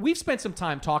 we've spent some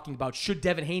time talking about should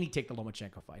Devin Haney take the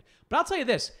Lomachenko fight. But I'll tell you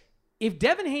this, if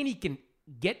Devin Haney can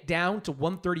get down to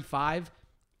 135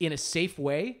 in a safe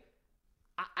way,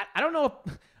 I don't know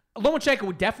if Lomachenko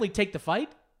would definitely take the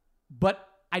fight, but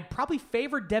I'd probably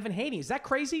favor Devin Haney. Is that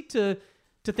crazy to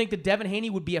think that Devin Haney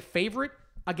would be a favorite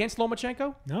against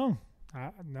Lomachenko? No,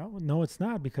 it's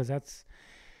not, because that's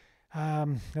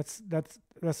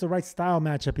the right style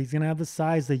matchup. He's gonna have the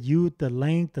size, the youth, the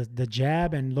length, the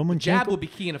jab, and Lomachenko. The jab will be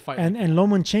key in a fight. And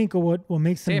Lomachenko, what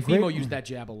makes him great? Teofimo used that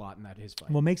jab a lot in his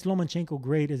fight. What makes Lomachenko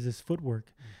great is his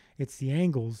footwork. It's the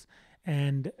angles.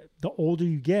 And the older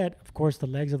you get, of course, the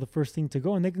legs are the first thing to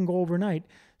go, and they can go overnight.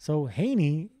 So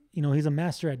Haney, he's a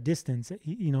master at distance.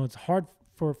 It's hard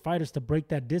for fighters to break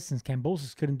that distance.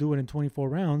 Kambosos couldn't do it in 24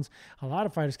 rounds. A lot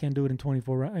of fighters can't do it in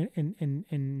 24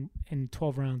 in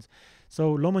 12 rounds.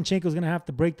 So Lomachenko's going to have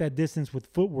to break that distance with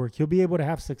footwork. He'll be able to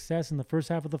have success in the first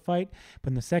half of the fight, but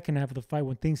in the second half of the fight,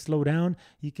 when things slow down,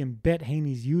 you can bet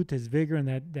Haney's youth, his vigor, and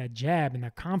that jab and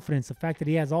that confidence, the fact that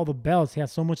he has all the belts, he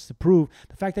has so much to prove,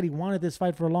 the fact that he wanted this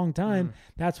fight for a long time,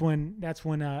 that's when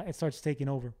it starts taking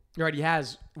over. You're right, he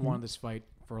has wanted this fight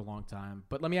for a long time.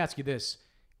 But let me ask you this.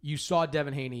 You saw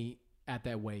Devin Haney at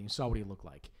that weight. You saw what he looked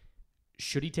like.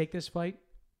 Should he take this fight?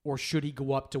 Or should he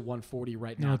go up to 140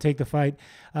 right now? No, take the fight.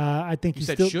 I think you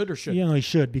said still, should or shouldn't? He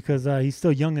should, because he's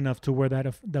still young enough to where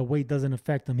that weight doesn't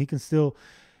affect him. He can still,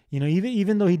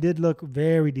 even though he did look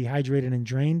very dehydrated and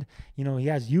drained, he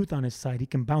has youth on his side. He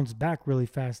can bounce back really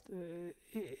fast.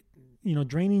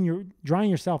 Drying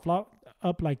yourself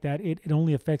up like that, it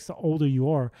only affects the older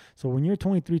you are. So when you're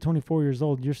 23, 24 years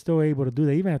old, you're still able to do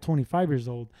that, even at 25 years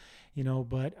old.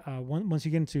 But once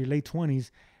you get into your late 20s,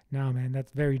 now, man,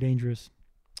 that's very dangerous.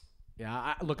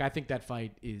 Yeah, I think that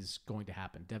fight is going to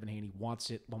happen. Devin Haney wants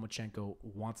it. Lomachenko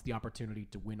wants the opportunity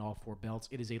to win all 4 belts.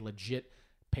 It is a legit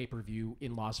pay-per-view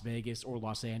in Las Vegas or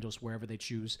Los Angeles, wherever they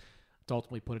choose to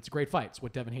ultimately put it. It's a great fight. It's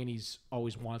what Devin Haney's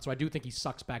always wanted. So I do think he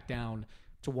sucks back down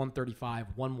to 135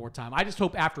 one more time. I just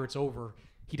hope after it's over,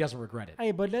 he doesn't regret it.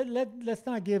 Hey, but let's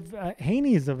not give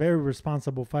Haney is a very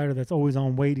responsible fighter that's always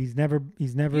on weight. He's never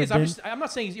been. I'm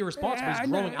not saying he's irresponsible. He's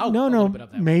growing out. No. A little bit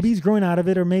of that maybe he's growing out of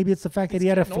it, or maybe it's the fact that he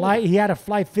had to fly. He had to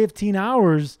fly 15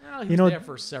 hours. Well, he was there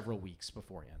for several weeks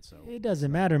beforehand, so it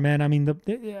doesn't matter, man. I mean,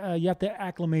 you have to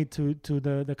acclimate to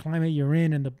the climate you're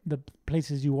in and the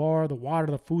places you are. The water,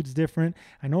 the food's different.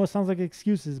 I know it sounds like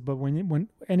excuses, but when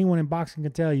anyone in boxing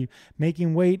can tell you,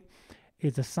 making weight,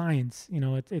 it's a science.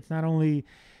 It's not only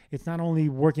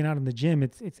working out in the gym.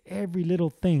 It's every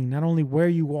little thing. Not only where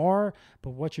you are,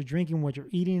 but what you're drinking, what you're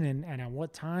eating, and at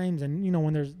what times. And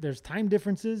when there's time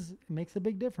differences, it makes a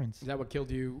big difference. Is that what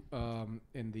killed you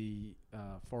in the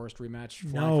Forrest rematch?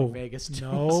 No, from Vegas to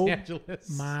Los Angeles.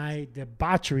 My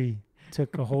debauchery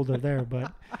took a hold of there,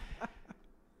 but I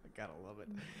gotta love it.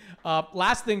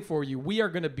 Last thing for you, we are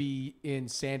going to be in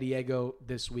San Diego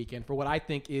this weekend for what I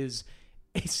think is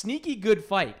a sneaky good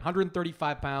fight.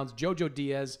 135 pounds. Jojo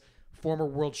Diaz, former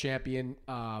world champion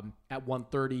at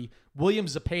 130. William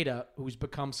Zepeda, who's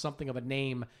become something of a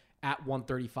name at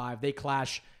 135. They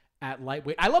clash at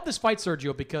lightweight. I love this fight,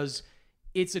 Sergio, because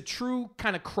it's a true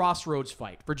kind of crossroads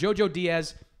fight. For Jojo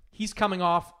Diaz, he's coming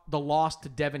off the loss to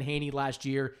Devin Haney last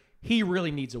year. He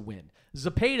really needs a win.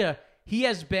 Zepeda, he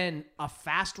has been a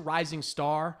fast rising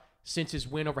star since his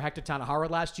win over Hector Tanajara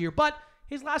last year, but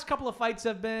his last couple of fights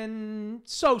have been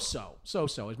so-so.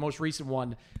 His most recent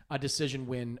one, a decision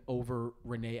win over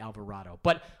Rene Alvarado.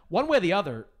 But one way or the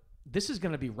other, this is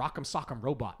going to be Rock'em Sock'em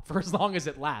Robot for as long as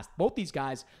it lasts. Both these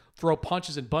guys throw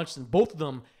punches and bunches, and both of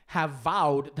them have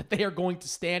vowed that they are going to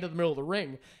stand in the middle of the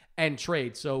ring and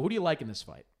trade. So who do you like in this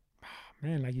fight?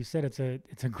 Man, like you said, it's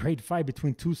a great fight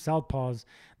between two southpaws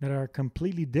that are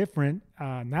completely different,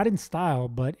 not in style,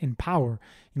 but in power.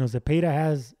 Zepeda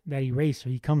has that eraser.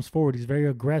 He comes forward. He's very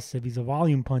aggressive. He's a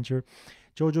volume puncher.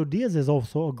 Jojo Diaz is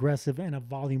also aggressive and a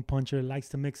volume puncher, likes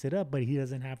to mix it up, but he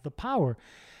doesn't have the power.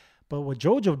 But what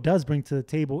Jojo does bring to the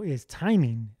table is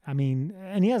timing. I mean,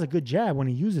 and he has a good jab when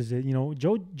he uses it.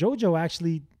 Jojo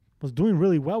actually was doing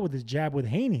really well with his jab with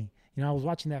Haney. I was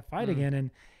watching that fight again, and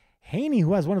Haney,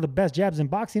 who has one of the best jabs in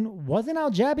boxing, wasn't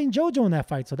out jabbing Jojo in that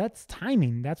fight. So that's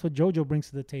timing. That's what Jojo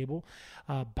brings to the table.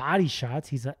 Body shots.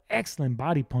 He's an excellent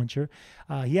body puncher.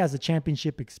 He has a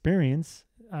championship experience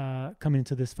coming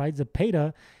into this fight.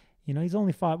 Zepeda, he's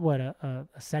only fought, a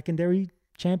secondary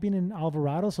champion in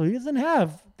Alvarado. So he doesn't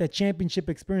have that championship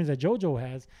experience that Jojo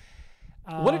has.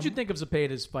 What did you think of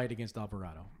Zepeda's fight against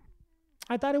Alvarado?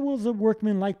 I thought it was a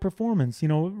workmanlike performance.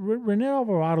 Rene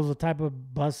Alvarado's the type of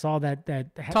buzzsaw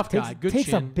that tough guy, good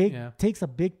chin. Takes a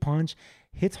big punch,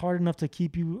 hits hard enough to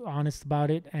keep you honest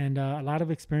about it, and a lot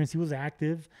of experience. He was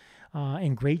active.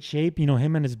 in great shape. You know,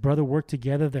 him and his brother work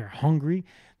together. They're hungry.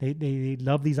 They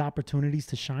love these opportunities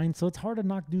to shine. So it's hard to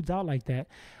knock dudes out like that.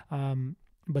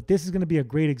 But this is going to be a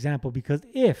great example because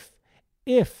if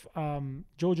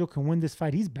Jojo can win this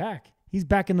fight, he's back. He's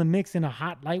back in the mix in a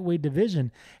hot lightweight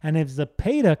division. And if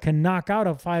Zepeda can knock out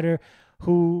a fighter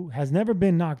who has never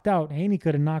been knocked out, Haney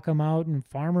could have knocked him out, and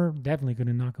Farmer definitely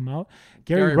couldn't knock him out.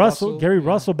 Gary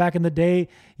Russell back in the day,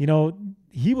 you know,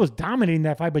 he was dominating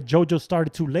that fight, but Jojo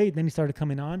started too late. Then he started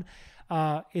coming on.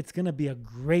 It's going to be a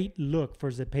great look for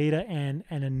Zepeda and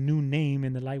a new name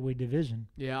in the lightweight division.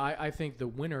 Yeah, I think the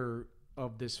winner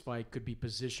of this fight could be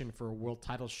positioned for a world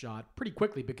title shot pretty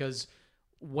quickly because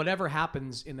whatever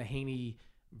happens in the Haney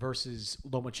versus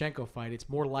Lomachenko fight, it's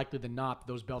more likely than not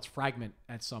those belts fragment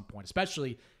at some point,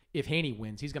 especially if Haney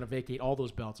wins. He's going to vacate all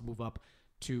those belts and move up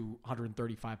to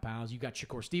 135 pounds. You got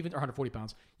Shakur Stevenson, or 140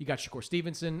 pounds. You got Shakur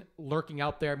Stevenson lurking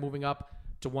out there, moving up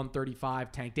to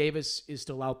 135. Tank Davis is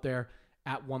still out there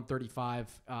at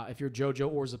 135. If you're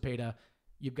Jojo or Zepeda,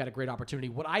 you've got a great opportunity.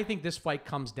 What I think this fight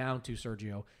comes down to,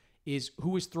 Sergio, is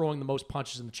who is throwing the most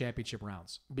punches in the championship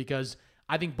rounds, because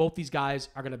I think both these guys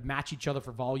are going to match each other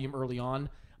for volume early on,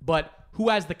 but who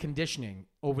has the conditioning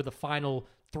over the final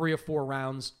 3 or 4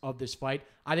 rounds of this fight?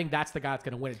 I think that's the guy that's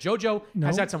going to win it. Jojo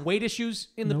has had some weight issues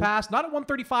in the past, not at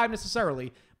 135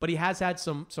 necessarily, but he has had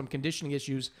some conditioning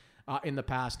issues in the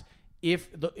past. If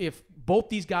both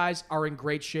these guys are in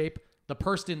great shape, the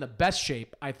person in the best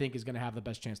shape, I think, is going to have the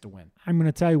best chance to win. I'm going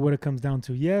to tell you what it comes down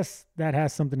to. Yes, that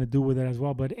has something to do with it as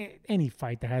well, but any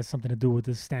fight that has something to do with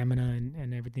the stamina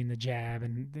and everything, the jab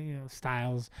and the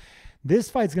styles, this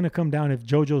fight's going to come down if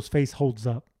Jojo's face holds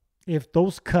up. If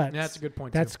those cuts, that's a good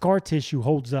point, that scar tissue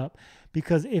holds up.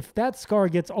 Because if that scar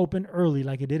gets open early,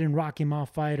 like it did in Rocky Mount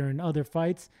fight or in other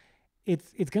fights,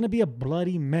 it's going to be a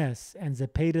bloody mess, and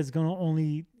Zepeda's going to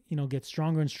only get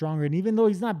stronger and stronger. And even though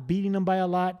he's not beating him by a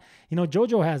lot,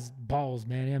 Jojo has balls,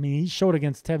 man. I mean, he showed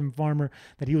against Tevin Farmer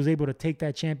that he was able to take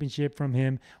that championship from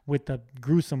him with a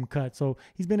gruesome cut. So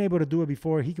he's been able to do it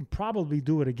before. He can probably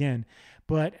do it again.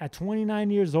 But at 29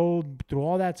 years old, through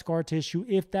all that scar tissue,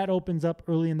 if that opens up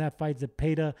early in that fight,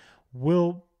 Zepeda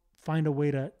will find a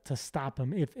way to stop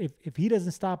him. If he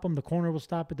doesn't stop him, the corner will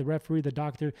stop it, the referee, the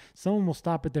doctor, someone will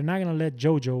stop it. They're not going to let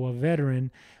Jojo, a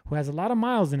veteran who has a lot of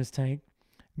miles in his tank,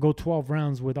 go 12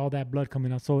 rounds with all that blood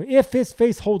coming out. So if his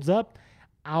face holds up,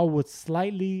 I would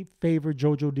slightly favor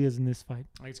Jojo Diaz in this fight.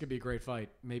 I think it's going to be a great fight.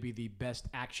 Maybe the best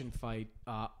action fight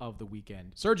of the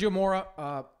weekend. Sergio Mora,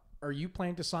 are you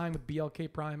planning to sign with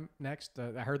BLK Prime next?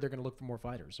 I heard they're going to look for more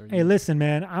fighters. Hey, listen,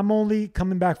 man. I'm only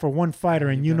coming back for one fighter,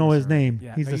 and you know his name.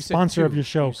 Yeah. He's the sponsor of your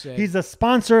show. He's the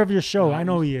sponsor of your show. I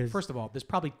know he is. First of all, there's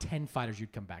probably 10 fighters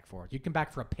you'd come back for. You'd come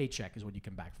back for a paycheck is what you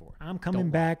come back for. I'm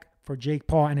coming back for Jake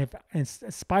Paul. And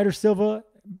if Spider Silva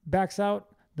backs out,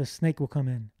 the snake will come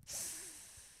in.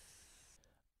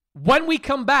 When we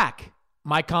come back,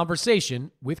 my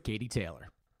conversation with Katie Taylor.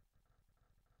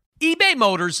 eBay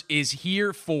Motors is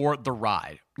here for the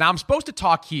ride. Now, I'm supposed to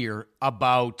talk here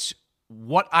about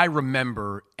what I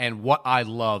remember and what I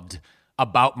loved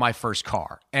about my first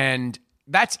car. And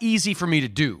that's easy for me to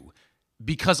do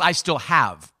because I still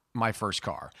have my first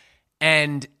car.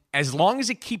 And as long as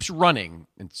it keeps running,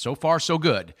 and so far so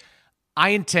good, I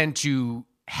intend to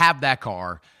have that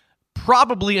car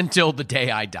probably until the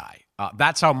day I die.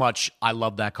 That's how much I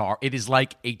love that car. It is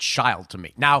like a child to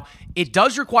me. Now, it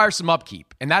does require some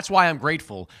upkeep, and that's why I'm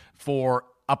grateful for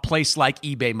a place like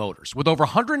eBay Motors. With over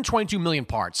 122 million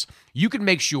parts, you can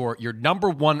make sure your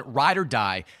number one ride or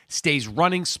die stays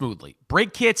running smoothly.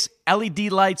 Brake kits,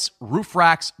 LED lights, roof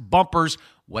racks, bumpers,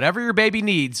 whatever your baby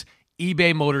needs,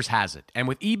 eBay Motors has it. And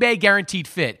with eBay Guaranteed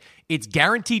Fit, it's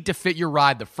guaranteed to fit your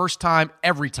ride the first time,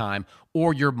 every time,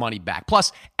 or your money back.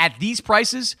 Plus, at these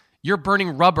prices, you're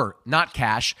burning rubber, not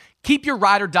cash. Keep your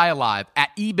ride or die alive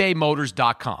at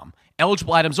ebaymotors.com.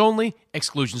 Eligible items only.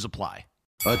 Exclusions apply.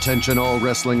 Attention all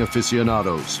wrestling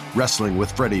aficionados. Wrestling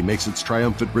with Freddie makes its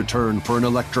triumphant return for an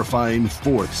electrifying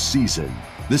 4th season.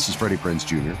 This is Freddie Prinze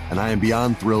Jr., and I am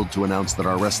beyond thrilled to announce that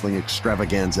our wrestling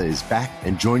extravaganza is back,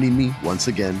 and joining me once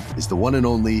again is the one and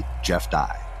only Jeff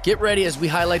Dye. Get ready as we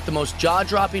highlight the most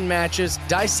jaw-dropping matches,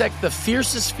 dissect the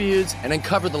fiercest feuds, and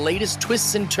uncover the latest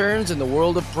twists and turns in the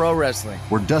world of pro wrestling.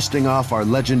 We're dusting off our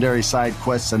legendary side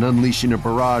quests and unleashing a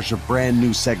barrage of brand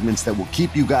new segments that will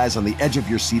keep you guys on the edge of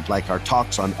your seat like our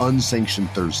talks on Unsanctioned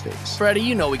Thursdays. Freddie,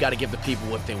 you know we got to give the people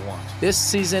what they want. This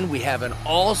season, we have an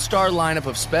all-star lineup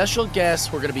of special guests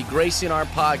who are going to be gracing our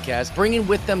podcast, bringing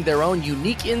with them their own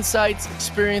unique insights,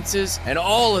 experiences, and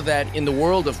all of that in the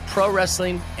world of pro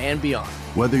wrestling and beyond.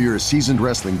 Whether you're a seasoned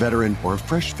wrestling veteran or a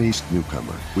fresh-faced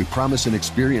newcomer, we promise an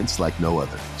experience like no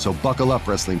other. So buckle up,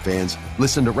 wrestling fans.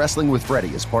 Listen to Wrestling with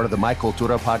Freddie as part of the My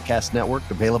Cultura Podcast Network,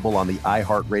 available on the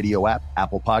iHeartRadio app,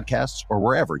 Apple Podcasts, or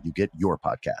wherever you get your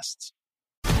podcasts.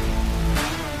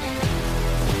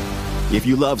 If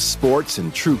you love sports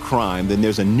and true crime, then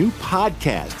there's a new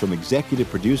podcast from executive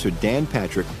producer Dan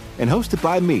Patrick and hosted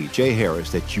by me, Jay Harris,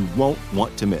 that you won't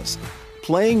want to miss.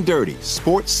 Playing Dirty: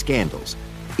 Sports Scandals.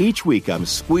 Each week, I'm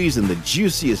squeezing the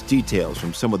juiciest details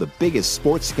from some of the biggest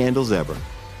sports scandals ever.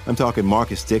 I'm talking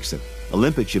Marcus Dixon,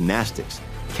 Olympic gymnastics,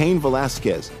 Cain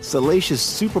Velasquez, salacious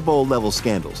Super Bowl-level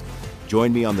scandals.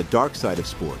 Join me on the dark side of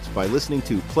sports by listening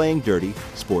to Playing Dirty: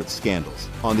 Sports Scandals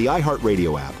on the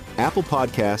iHeartRadio app, Apple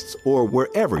Podcasts, or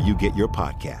wherever you get your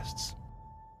podcasts.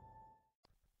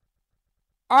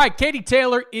 All right, Katie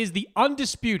Taylor is the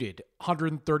undisputed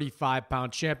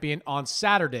 135-pound champion. On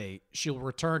Saturday, she'll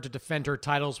return to defend her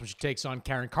titles when she takes on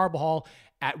Karen Carbajal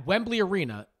at Wembley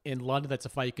Arena in London. That's a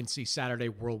fight you can see Saturday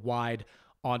worldwide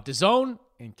on DAZN,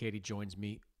 and Katie joins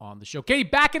me on the show. Katie,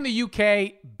 back in the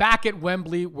UK, back at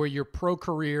Wembley, where your pro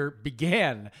career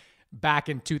began back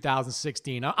in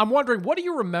 2016. I'm wondering, what do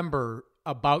you remember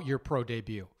about your pro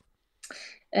debut?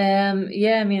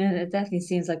 Yeah, I mean, it definitely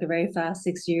seems like a very fast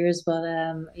 6 years, but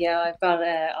yeah, I've got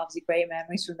obviously great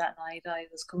memories from that night. I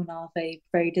was coming off a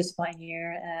very disappointing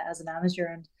year as an amateur,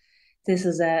 and this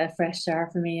is a fresh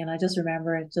start for me. And I just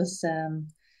remember it just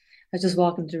I just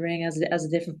walked into the ring as a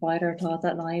different fighter, I thought,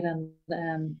 that night,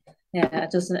 and yeah,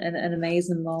 just an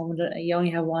amazing moment. You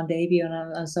only have one debut, and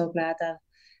I'm so glad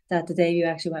that the debut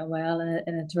actually went well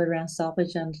in a third round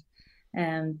stoppage,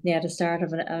 and yeah, the start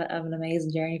of an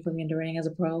amazing journey for me in the ring as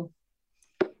a pro.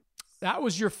 That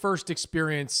was your first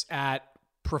experience at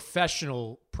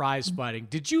professional prize fighting.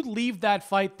 Did you leave that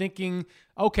fight thinking,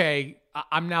 okay,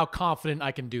 I'm now confident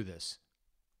I can do this?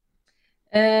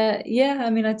 Yeah, I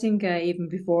mean, I think even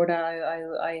before that,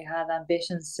 I had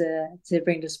ambitions to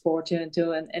bring the sport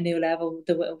to a new level,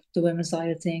 the women's side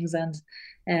of things,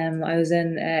 and I was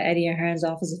in Eddie Ahern's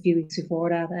office a few weeks before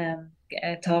that,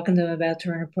 talking to him about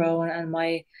turning pro and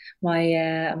my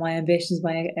ambitions,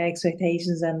 my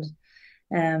expectations,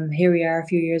 and here we are a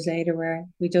few years later, where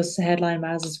we just headlined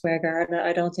Madison Square Garden.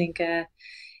 I don't think in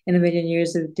a million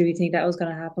years do we think that was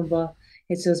going to happen, but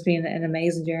it's just been an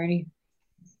amazing journey.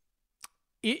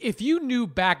 If you knew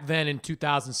back then in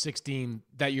 2016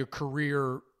 that your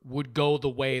career would go the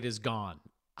way it has gone,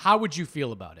 how would you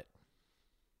feel about it?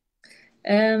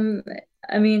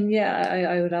 I mean, yeah,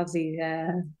 I would obviously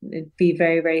be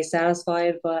very, very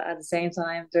satisfied, but at the same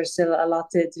time, there's still a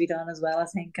lot to be done as well, I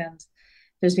think. And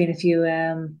there's been a few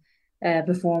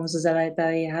performances that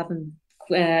I haven't.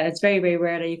 It's very, very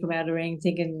rare that you come out of the ring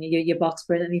thinking you box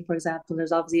brilliantly, for example.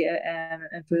 There's obviously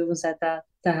improvements that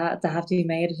have to be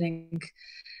made, I think.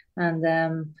 And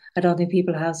I don't think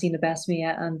people have seen the best of me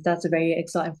yet, and that's a very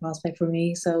exciting prospect for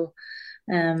me. So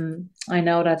I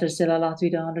know that there's still a lot to be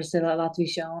done. There's still a lot to be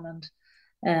shown,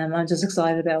 and I'm just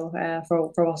excited about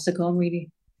for what's to come, really.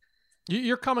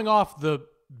 You're coming off the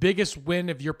biggest win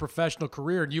of your professional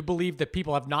career, and you believe that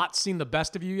people have not seen the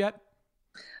best of you yet?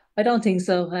 I don't think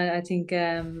so. I think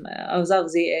I was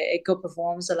obviously a good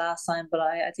performance the last time, but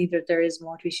I think that there is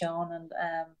more to be shown,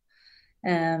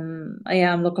 and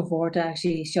yeah, I'm looking forward to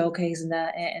actually showcasing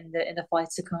that in the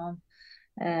fights to come.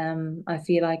 I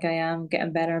feel like I am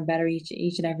getting better and better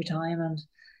each and every time,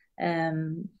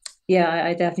 and yeah,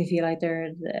 I definitely feel like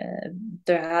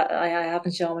I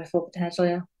haven't shown my full potential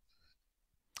yet.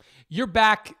 You're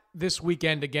back this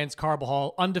weekend against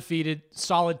Carbajal, undefeated,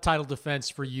 solid title defense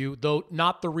for you, though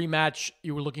not the rematch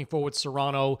you were looking for with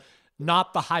Serrano,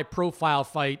 not the high-profile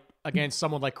fight against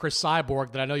someone like Chris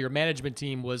Cyborg that I know your management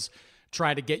team was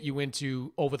trying to get you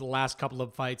into over the last couple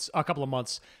of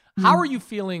months. How are you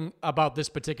feeling about this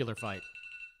particular fight?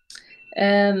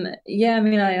 Yeah, I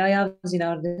mean, I obviously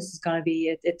know this is going to be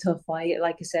a tough fight.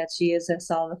 Like you said, she is a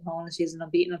solid opponent. She's an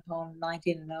unbeaten opponent,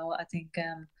 19-0. I think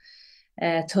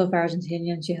tough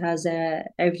Argentinian. She has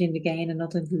everything to gain and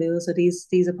nothing to lose. So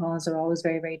these opponents are always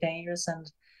very, very dangerous. And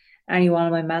any one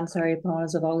of my mandatory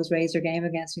opponents have always raised their game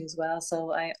against me as well.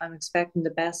 So I'm expecting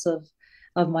the best of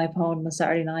my opponent on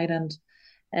Saturday night, and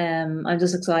I'm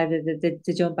just excited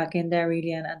to jump back in there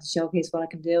really and to showcase what I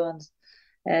can do. And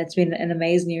it's been an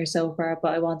amazing year so far,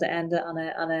 but I want to end it on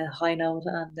a high note,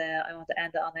 and I want to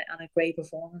end it on a great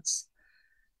performance.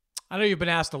 I know you've been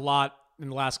asked a lot in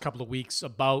the last couple of weeks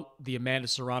about the Amanda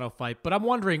Serrano fight, but I'm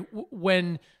wondering,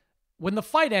 when the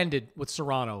fight ended with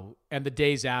Serrano and the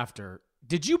days after,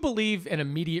 did you believe an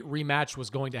immediate rematch was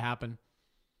going to happen?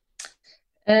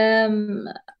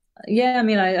 Yeah, I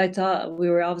mean, I thought we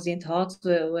were obviously in talks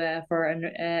for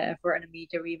an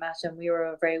immediate rematch, and we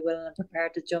were very willing and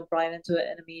prepared to jump right into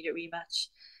an immediate rematch.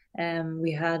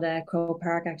 We had Crow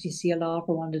Park actually sealed off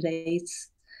for one of the dates.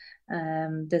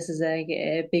 This is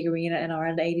a big arena in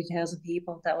Ireland, 80,000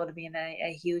 people. That would have been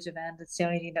a huge event. It's the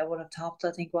only thing that would have topped,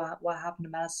 I think, what happened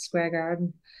in Madison Square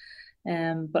Garden.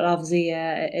 But obviously,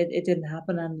 it didn't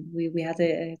happen, and we had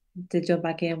to jump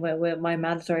back in with my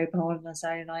mandatory opponent on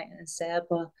Saturday night instead.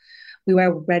 But we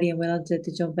were ready and willing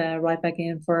to jump right back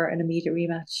in for an immediate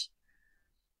rematch.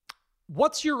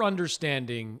 What's your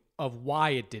understanding of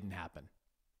why it didn't happen?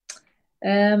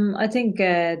 I think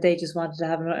they just wanted to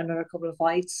have another couple of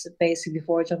fights basically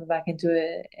before jumping back into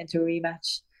a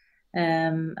rematch.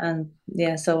 And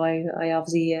yeah, so I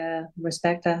obviously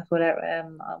respect that.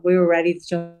 Whatever. We were ready to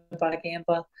jump back in,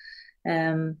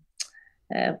 um,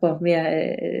 but yeah,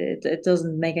 it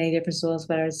doesn't make any difference to us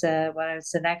whether it's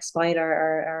the next fight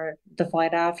or the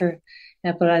fight after.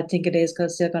 But I think it is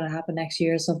still going to happen next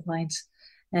year at some point.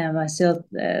 I still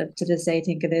to this day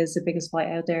think it is the biggest fight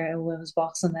out there in women's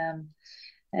boxing.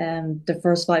 The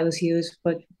first fight was huge,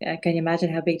 but can you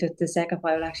imagine how big the second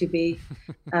fight would actually be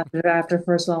after the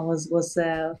first one was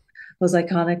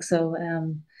iconic. So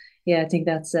yeah, I think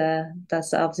that's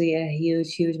obviously a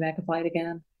huge mega fight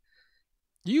again.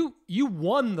 You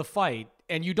won the fight,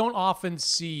 and you don't often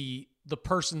see the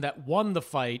person that won the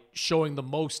fight showing the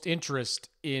most interest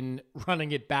in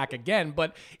running it back again.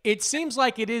 But it seems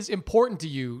like it is important to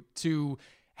you to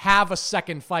have a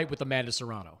second fight with Amanda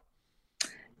Serrano.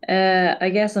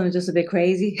 I guess I'm just a bit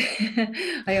crazy.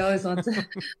 I always want to,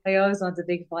 I always want the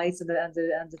big fights and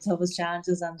the toughest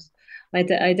challenges, and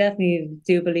I definitely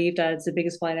do believe that it's the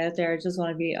biggest fight out there.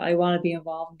 I want to be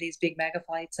involved in these big mega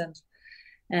fights,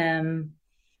 um,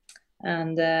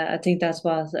 and I think that's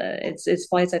what it's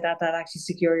fights like that that actually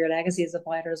secure your legacy as a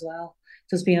fighter as well.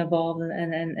 Just being involved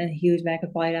in a huge mega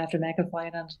fight after mega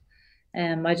fight,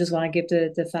 and I just want to give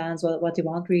the fans what they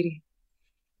want really.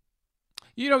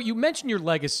 You know, you mentioned your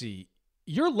legacy.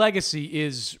 Your legacy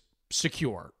is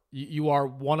secure. You are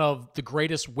one of the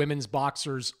greatest women's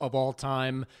boxers of all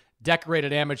time,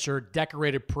 decorated amateur,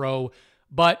 decorated pro.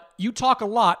 But you talk a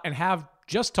lot and have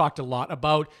just talked a lot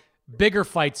about bigger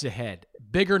fights ahead,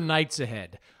 bigger nights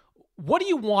ahead. What do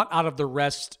you want out of the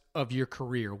rest of your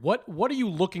career? What are you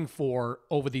looking for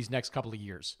over these next couple of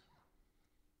years?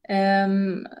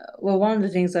 Um, well, one of the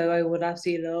things I would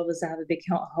absolutely love is to have a big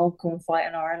homecoming fight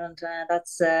in Ireland.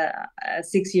 That's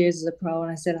 6 years as a pro,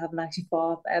 and I still haven't actually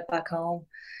fought back home,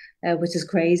 which is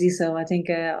crazy. So I think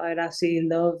I'd absolutely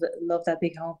love that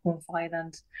big homecoming fight.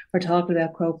 And we're talking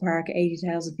about Crow Park,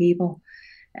 80,000 people.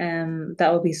 That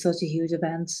would be such a huge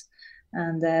event,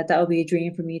 and that would be a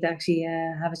dream for me to actually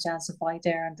have a chance to fight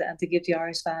there and to give the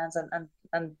Irish fans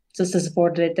and just the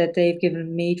support that they've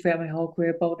given me throughout my whole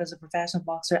career, both as a professional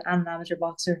boxer and an amateur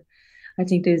boxer. I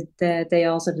think they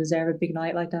also deserve a big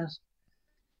night like that.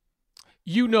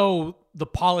 You know the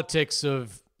politics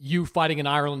of you fighting in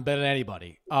Ireland better than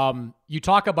anybody. You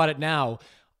talk about it now.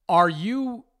 Are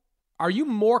you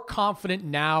more confident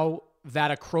now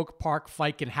that a Croke Park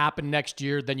fight can happen next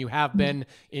year than you have been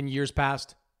in years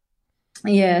past?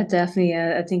 Yeah, definitely.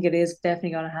 I think it is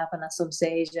definitely going to happen at some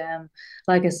stage.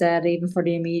 Like I said, even for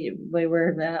the immediate, we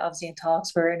were obviously in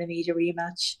talks for an immediate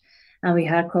rematch, and we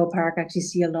had Crow Park actually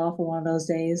sealed off for one of those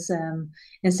days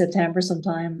in September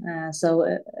sometime.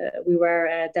 We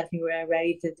were definitely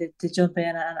ready to jump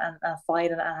in and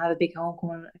fight and have a big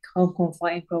homecoming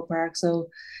fight in Crow Park. So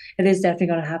it is definitely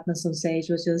going to happen at some stage,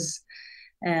 which is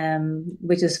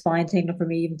fine thinking for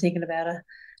me, even thinking about it.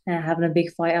 Having a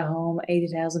big fight at home,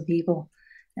 80,000 people.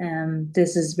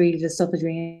 This is really the stuff of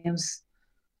dreams.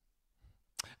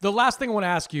 The last thing I want to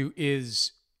ask you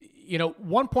is,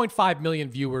 1.5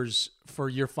 million viewers for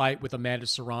your fight with Amanda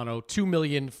Serrano, 2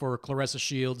 million for Claressa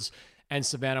Shields and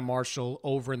Savannah Marshall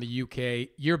over in the UK.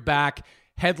 You're back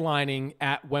headlining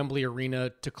at Wembley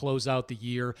Arena to close out the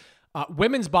year.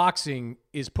 Women's boxing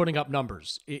is putting up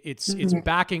numbers. It's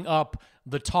backing up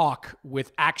the talk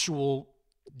with actual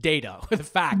data, with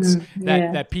facts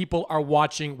that people are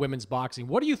watching women's boxing.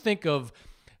 What do you think of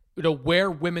where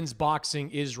women's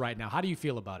boxing is right now? How do you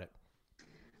feel about it?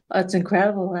 It's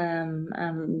incredible.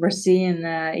 We're seeing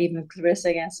even Clarissa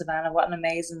against Savannah. What an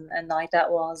amazing night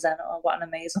that was, and what an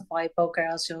amazing fight. Both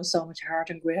girls show so much heart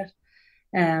and grit.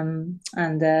 And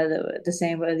the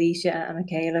same with Alicia and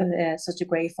Michaela. Such a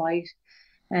great fight.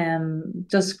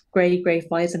 Just great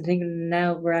fights. And thinking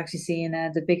now we're actually seeing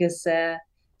the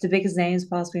biggest names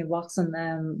possibly in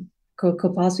boxing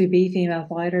could possibly be female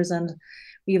fighters. And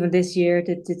even this year,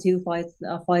 the two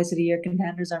fights of the year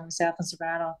contenders are myself and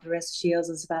Serrano, Claressa Shields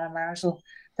and Savannah Marshall.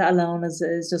 that alone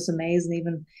is just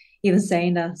amazing. Even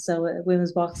saying that, so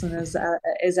women's boxing is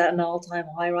at an all-time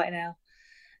high right now,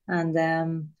 and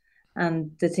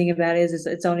the thing about it is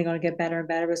it's only going to get better and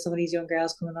better with some of these young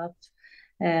girls coming up.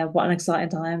 What an exciting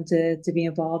time to be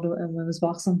involved in women's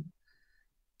boxing.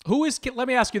 Let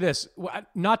me ask you this,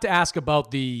 not to ask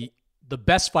about the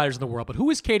best fighters in the world, but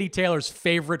who is Katie Taylor's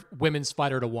favorite women's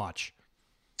fighter to watch?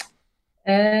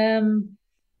 My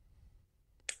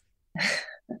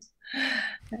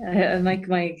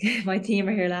team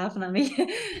are here laughing at me.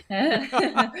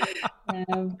 I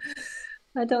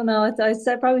don't know.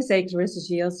 I'd probably say Clarissa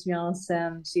Shields, to be honest.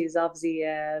 She's obviously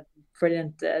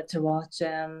brilliant to watch.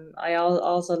 I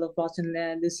also love watching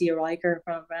Lucia Riker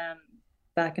from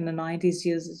back in the 90s.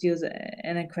 She was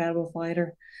an incredible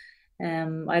fighter.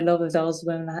 I love if those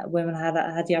women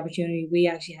had the opportunity we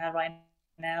actually have right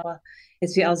now.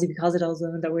 It's obviously because of those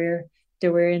women that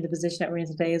we're in the position that we're in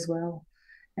today as well.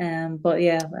 But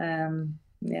yeah.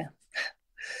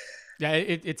 Yeah,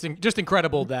 it's just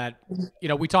incredible that,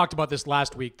 we talked about this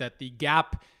last week, that the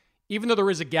gap, even though there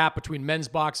is a gap between men's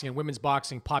boxing and women's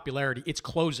boxing popularity, it's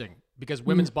closing because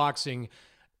women's boxing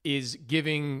is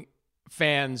giving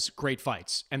fans great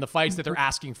fights and the fights that they're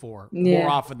asking for more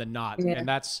often than not. Yeah. And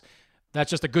that's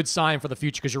just a good sign for the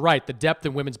future because you're right. The depth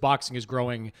in women's boxing is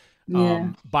growing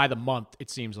by the month,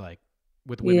 it seems like,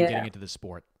 with women getting into this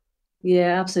sport.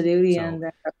 Yeah, absolutely. So,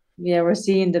 and we're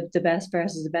seeing the best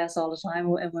versus the best all the time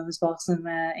in women's boxing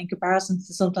in comparison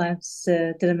to sometimes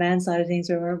to the men's side of things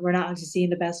where we're not actually seeing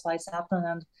the best fights happening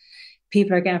and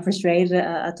people are getting frustrated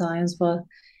at times. But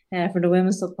from the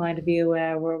women's point of view,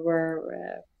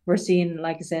 we're seeing,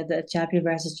 like I said, the champion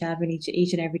versus champion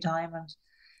each and every time, and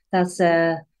that's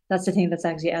the thing that's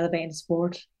actually elevating the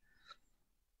sport.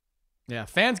 Yeah,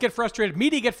 fans get frustrated.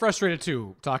 Media get frustrated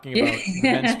too, talking about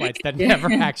men's fights that never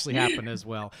actually happen as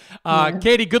well.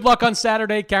 Katie, good luck on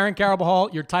Saturday. Karen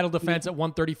Carabajal, your title defense at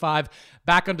 135,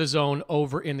 back on DAZN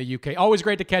over in the UK. Always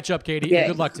great to catch up, Katie. Yeah.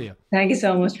 Good luck to you. Thank you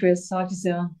so much, Chris. Talk to you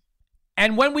soon.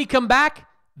 And when we come back,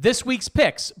 this week's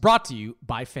picks brought to you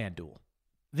by FanDuel.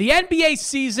 The NBA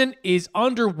season is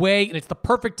underway, and it's the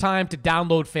perfect time to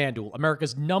download FanDuel,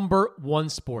 America's #1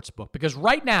 sportsbook, because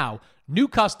right now, new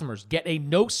customers get a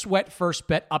no-sweat first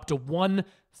bet up to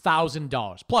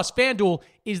 $1,000. Plus, FanDuel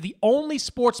is the only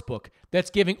sportsbook that's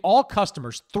giving all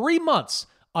customers 3 months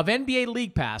of NBA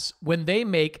League Pass when they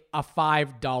make a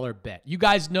 $5 bet. You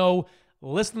guys know,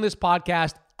 listen to this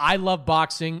podcast, I love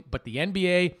boxing, but the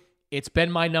NBA, it's been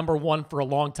my #1 for a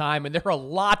long time, and there are a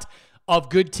lot of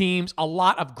good teams, a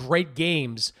lot of great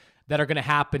games that are going to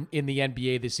happen in the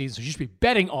NBA this season. So you should be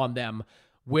betting on them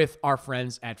with our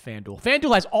friends at FanDuel.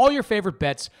 FanDuel has all your favorite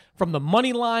bets, from the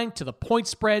money line to the point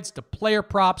spreads to player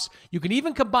props. You can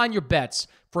even combine your bets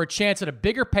for a chance at a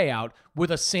bigger payout with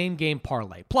a same-game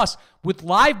parlay. Plus, with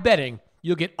live betting,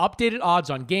 you'll get updated odds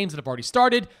on games that have already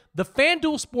started. The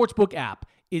FanDuel Sportsbook app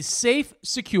is safe,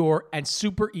 secure, and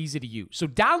super easy to use. So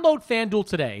download FanDuel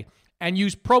today and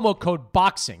use promo code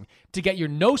BOXING to get your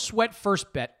no-sweat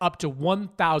first bet up to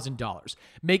 $1,000.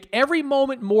 Make every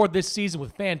moment more this season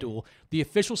with FanDuel, the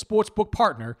official sportsbook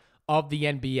partner of the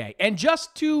NBA. And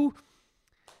just to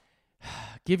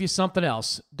give you something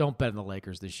else, don't bet on the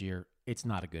Lakers this year. It's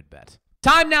not a good bet.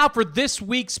 Time now for this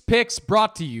week's picks,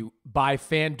 brought to you by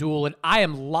FanDuel, and I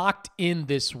am locked in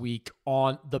this week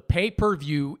on the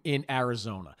pay-per-view in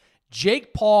Arizona.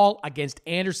 Jake Paul against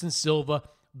Anderson Silva,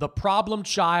 the problem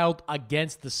child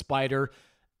against the spider.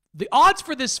 The odds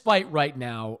for this fight right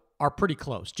now are pretty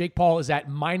close. Jake Paul is at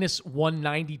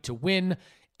 -190 to win.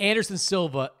 Anderson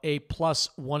Silva, a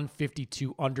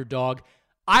 +152 underdog.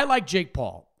 I like Jake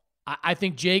Paul. I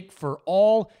think Jake, for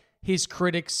all his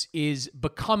critics, is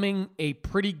becoming a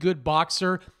pretty good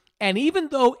boxer. And even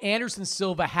though Anderson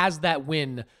Silva has that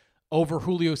win over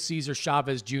Julio Cesar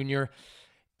Chavez Jr.,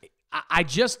 I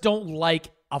just don't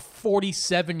like a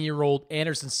 47-year-old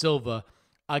Anderson Silva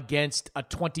against a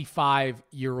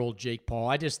 25-year-old Jake Paul.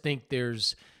 I just think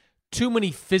there's too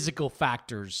many physical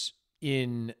factors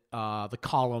in the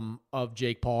column of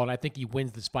Jake Paul, and I think he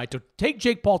wins this fight. So take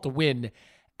Jake Paul to win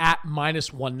at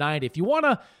 -190. If you want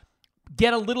to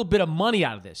get a little bit of money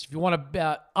out of this, if you want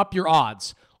to up your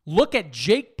odds, look at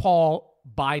Jake Paul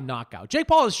by knockout. Jake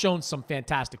Paul has shown some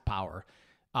fantastic power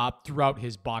throughout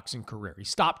his boxing career. He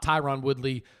stopped Tyron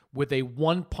Woodley with a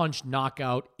one-punch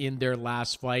knockout in their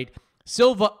last fight.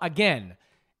 Silva, again,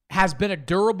 has been a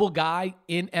durable guy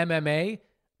in MMA,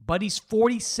 but he's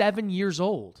 47 years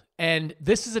old, and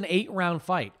this is an 8-round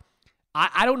fight.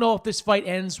 I don't know if this fight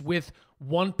ends with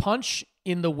one punch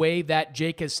in the way that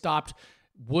Jake has stopped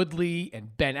Woodley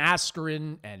and Ben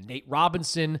Askren and Nate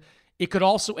Robinson. It could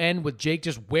also end with Jake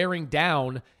just wearing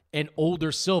down an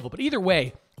older Silva. But either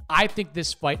way, I think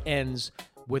this fight ends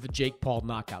with a Jake Paul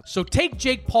knockout. So take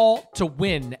Jake Paul to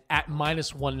win at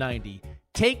 -190.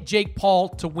 Take Jake Paul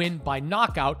to win by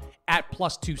knockout at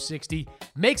 +260.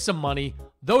 Make some money.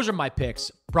 Those are my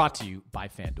picks, brought to you by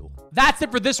FanDuel. That's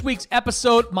it for this week's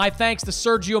episode. My thanks to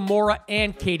Sergio Mora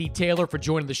and Katie Taylor for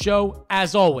joining the show.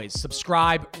 As always,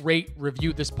 subscribe, rate,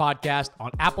 review this podcast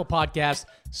on Apple Podcasts,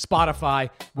 Spotify,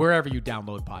 wherever you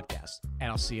download podcasts. And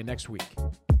I'll see you next week.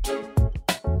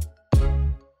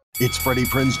 It's Freddie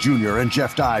Prinze Jr. and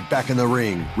Jeff Dye back in the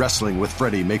ring. Wrestling with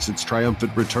Freddie makes its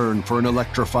triumphant return for an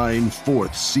electrifying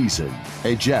 4th season.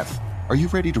 Hey, Jeff, are you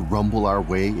ready to rumble our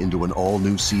way into an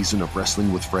all-new season of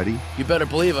Wrestling with Freddie? You better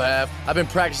believe I have. I've been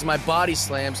practicing my body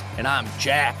slams, and I'm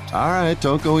jacked. All right,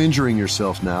 don't go injuring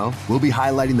yourself now. We'll be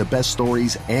highlighting the best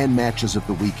stories and matches of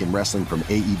the week in wrestling from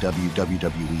AEW,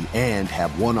 WWE, and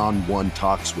have one-on-one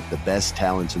talks with the best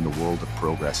talents in the world of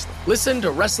pro wrestling. Listen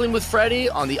to Wrestling with Freddie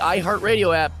on the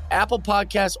iHeartRadio app, Apple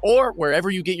Podcasts, or wherever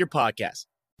you get your podcasts.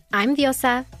 I'm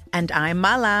Diosa. And I'm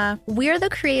Mala. We're the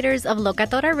creators of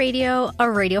Locatora Radio, a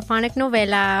radiophonic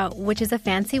novela, which is a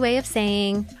fancy way of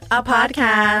saying a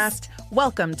podcast.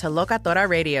 Welcome to Locatora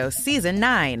Radio Season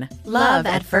 9. Love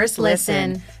at First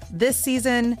Listen. This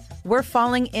season, we're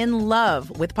falling in love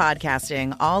with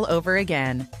podcasting all over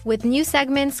again. With new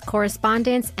segments,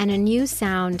 correspondence, and a new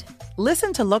sound.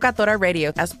 Listen to Locatora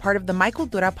Radio as part of the My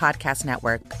Cultura Podcast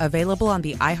Network. Available on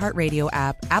the iHeartRadio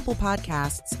app, Apple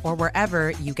Podcasts, or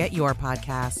wherever you get your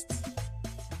podcasts.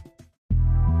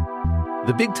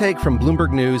 The Big Take from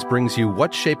Bloomberg News brings you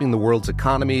what's shaping the world's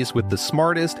economies with the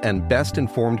smartest and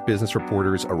best-informed business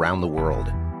reporters around the world.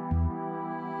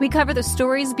 We cover the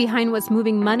stories behind what's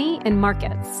moving money in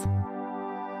markets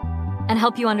and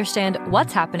help you understand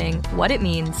what's happening, what it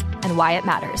means, and why it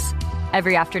matters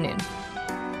every afternoon.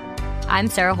 I'm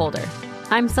Sarah Holder.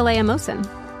 I'm Saleha Mohsen.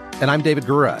 And I'm David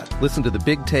Gura. Listen to The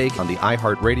Big Take on the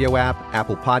iHeartRadio app,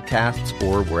 Apple Podcasts,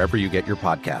 or wherever you get your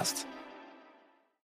podcasts.